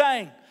up by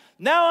saying,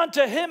 now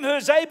unto him who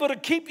is able to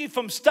keep you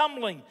from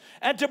stumbling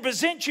and to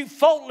present you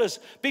faultless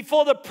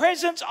before the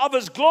presence of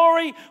his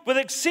glory with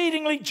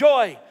exceedingly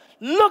joy.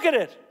 Look at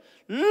it.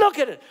 Look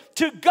at it.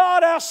 To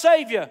God our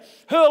Savior,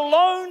 who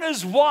alone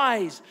is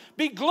wise,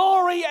 be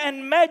glory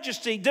and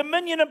majesty,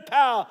 dominion and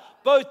power,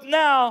 both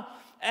now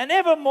and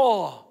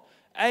evermore.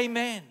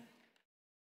 Amen.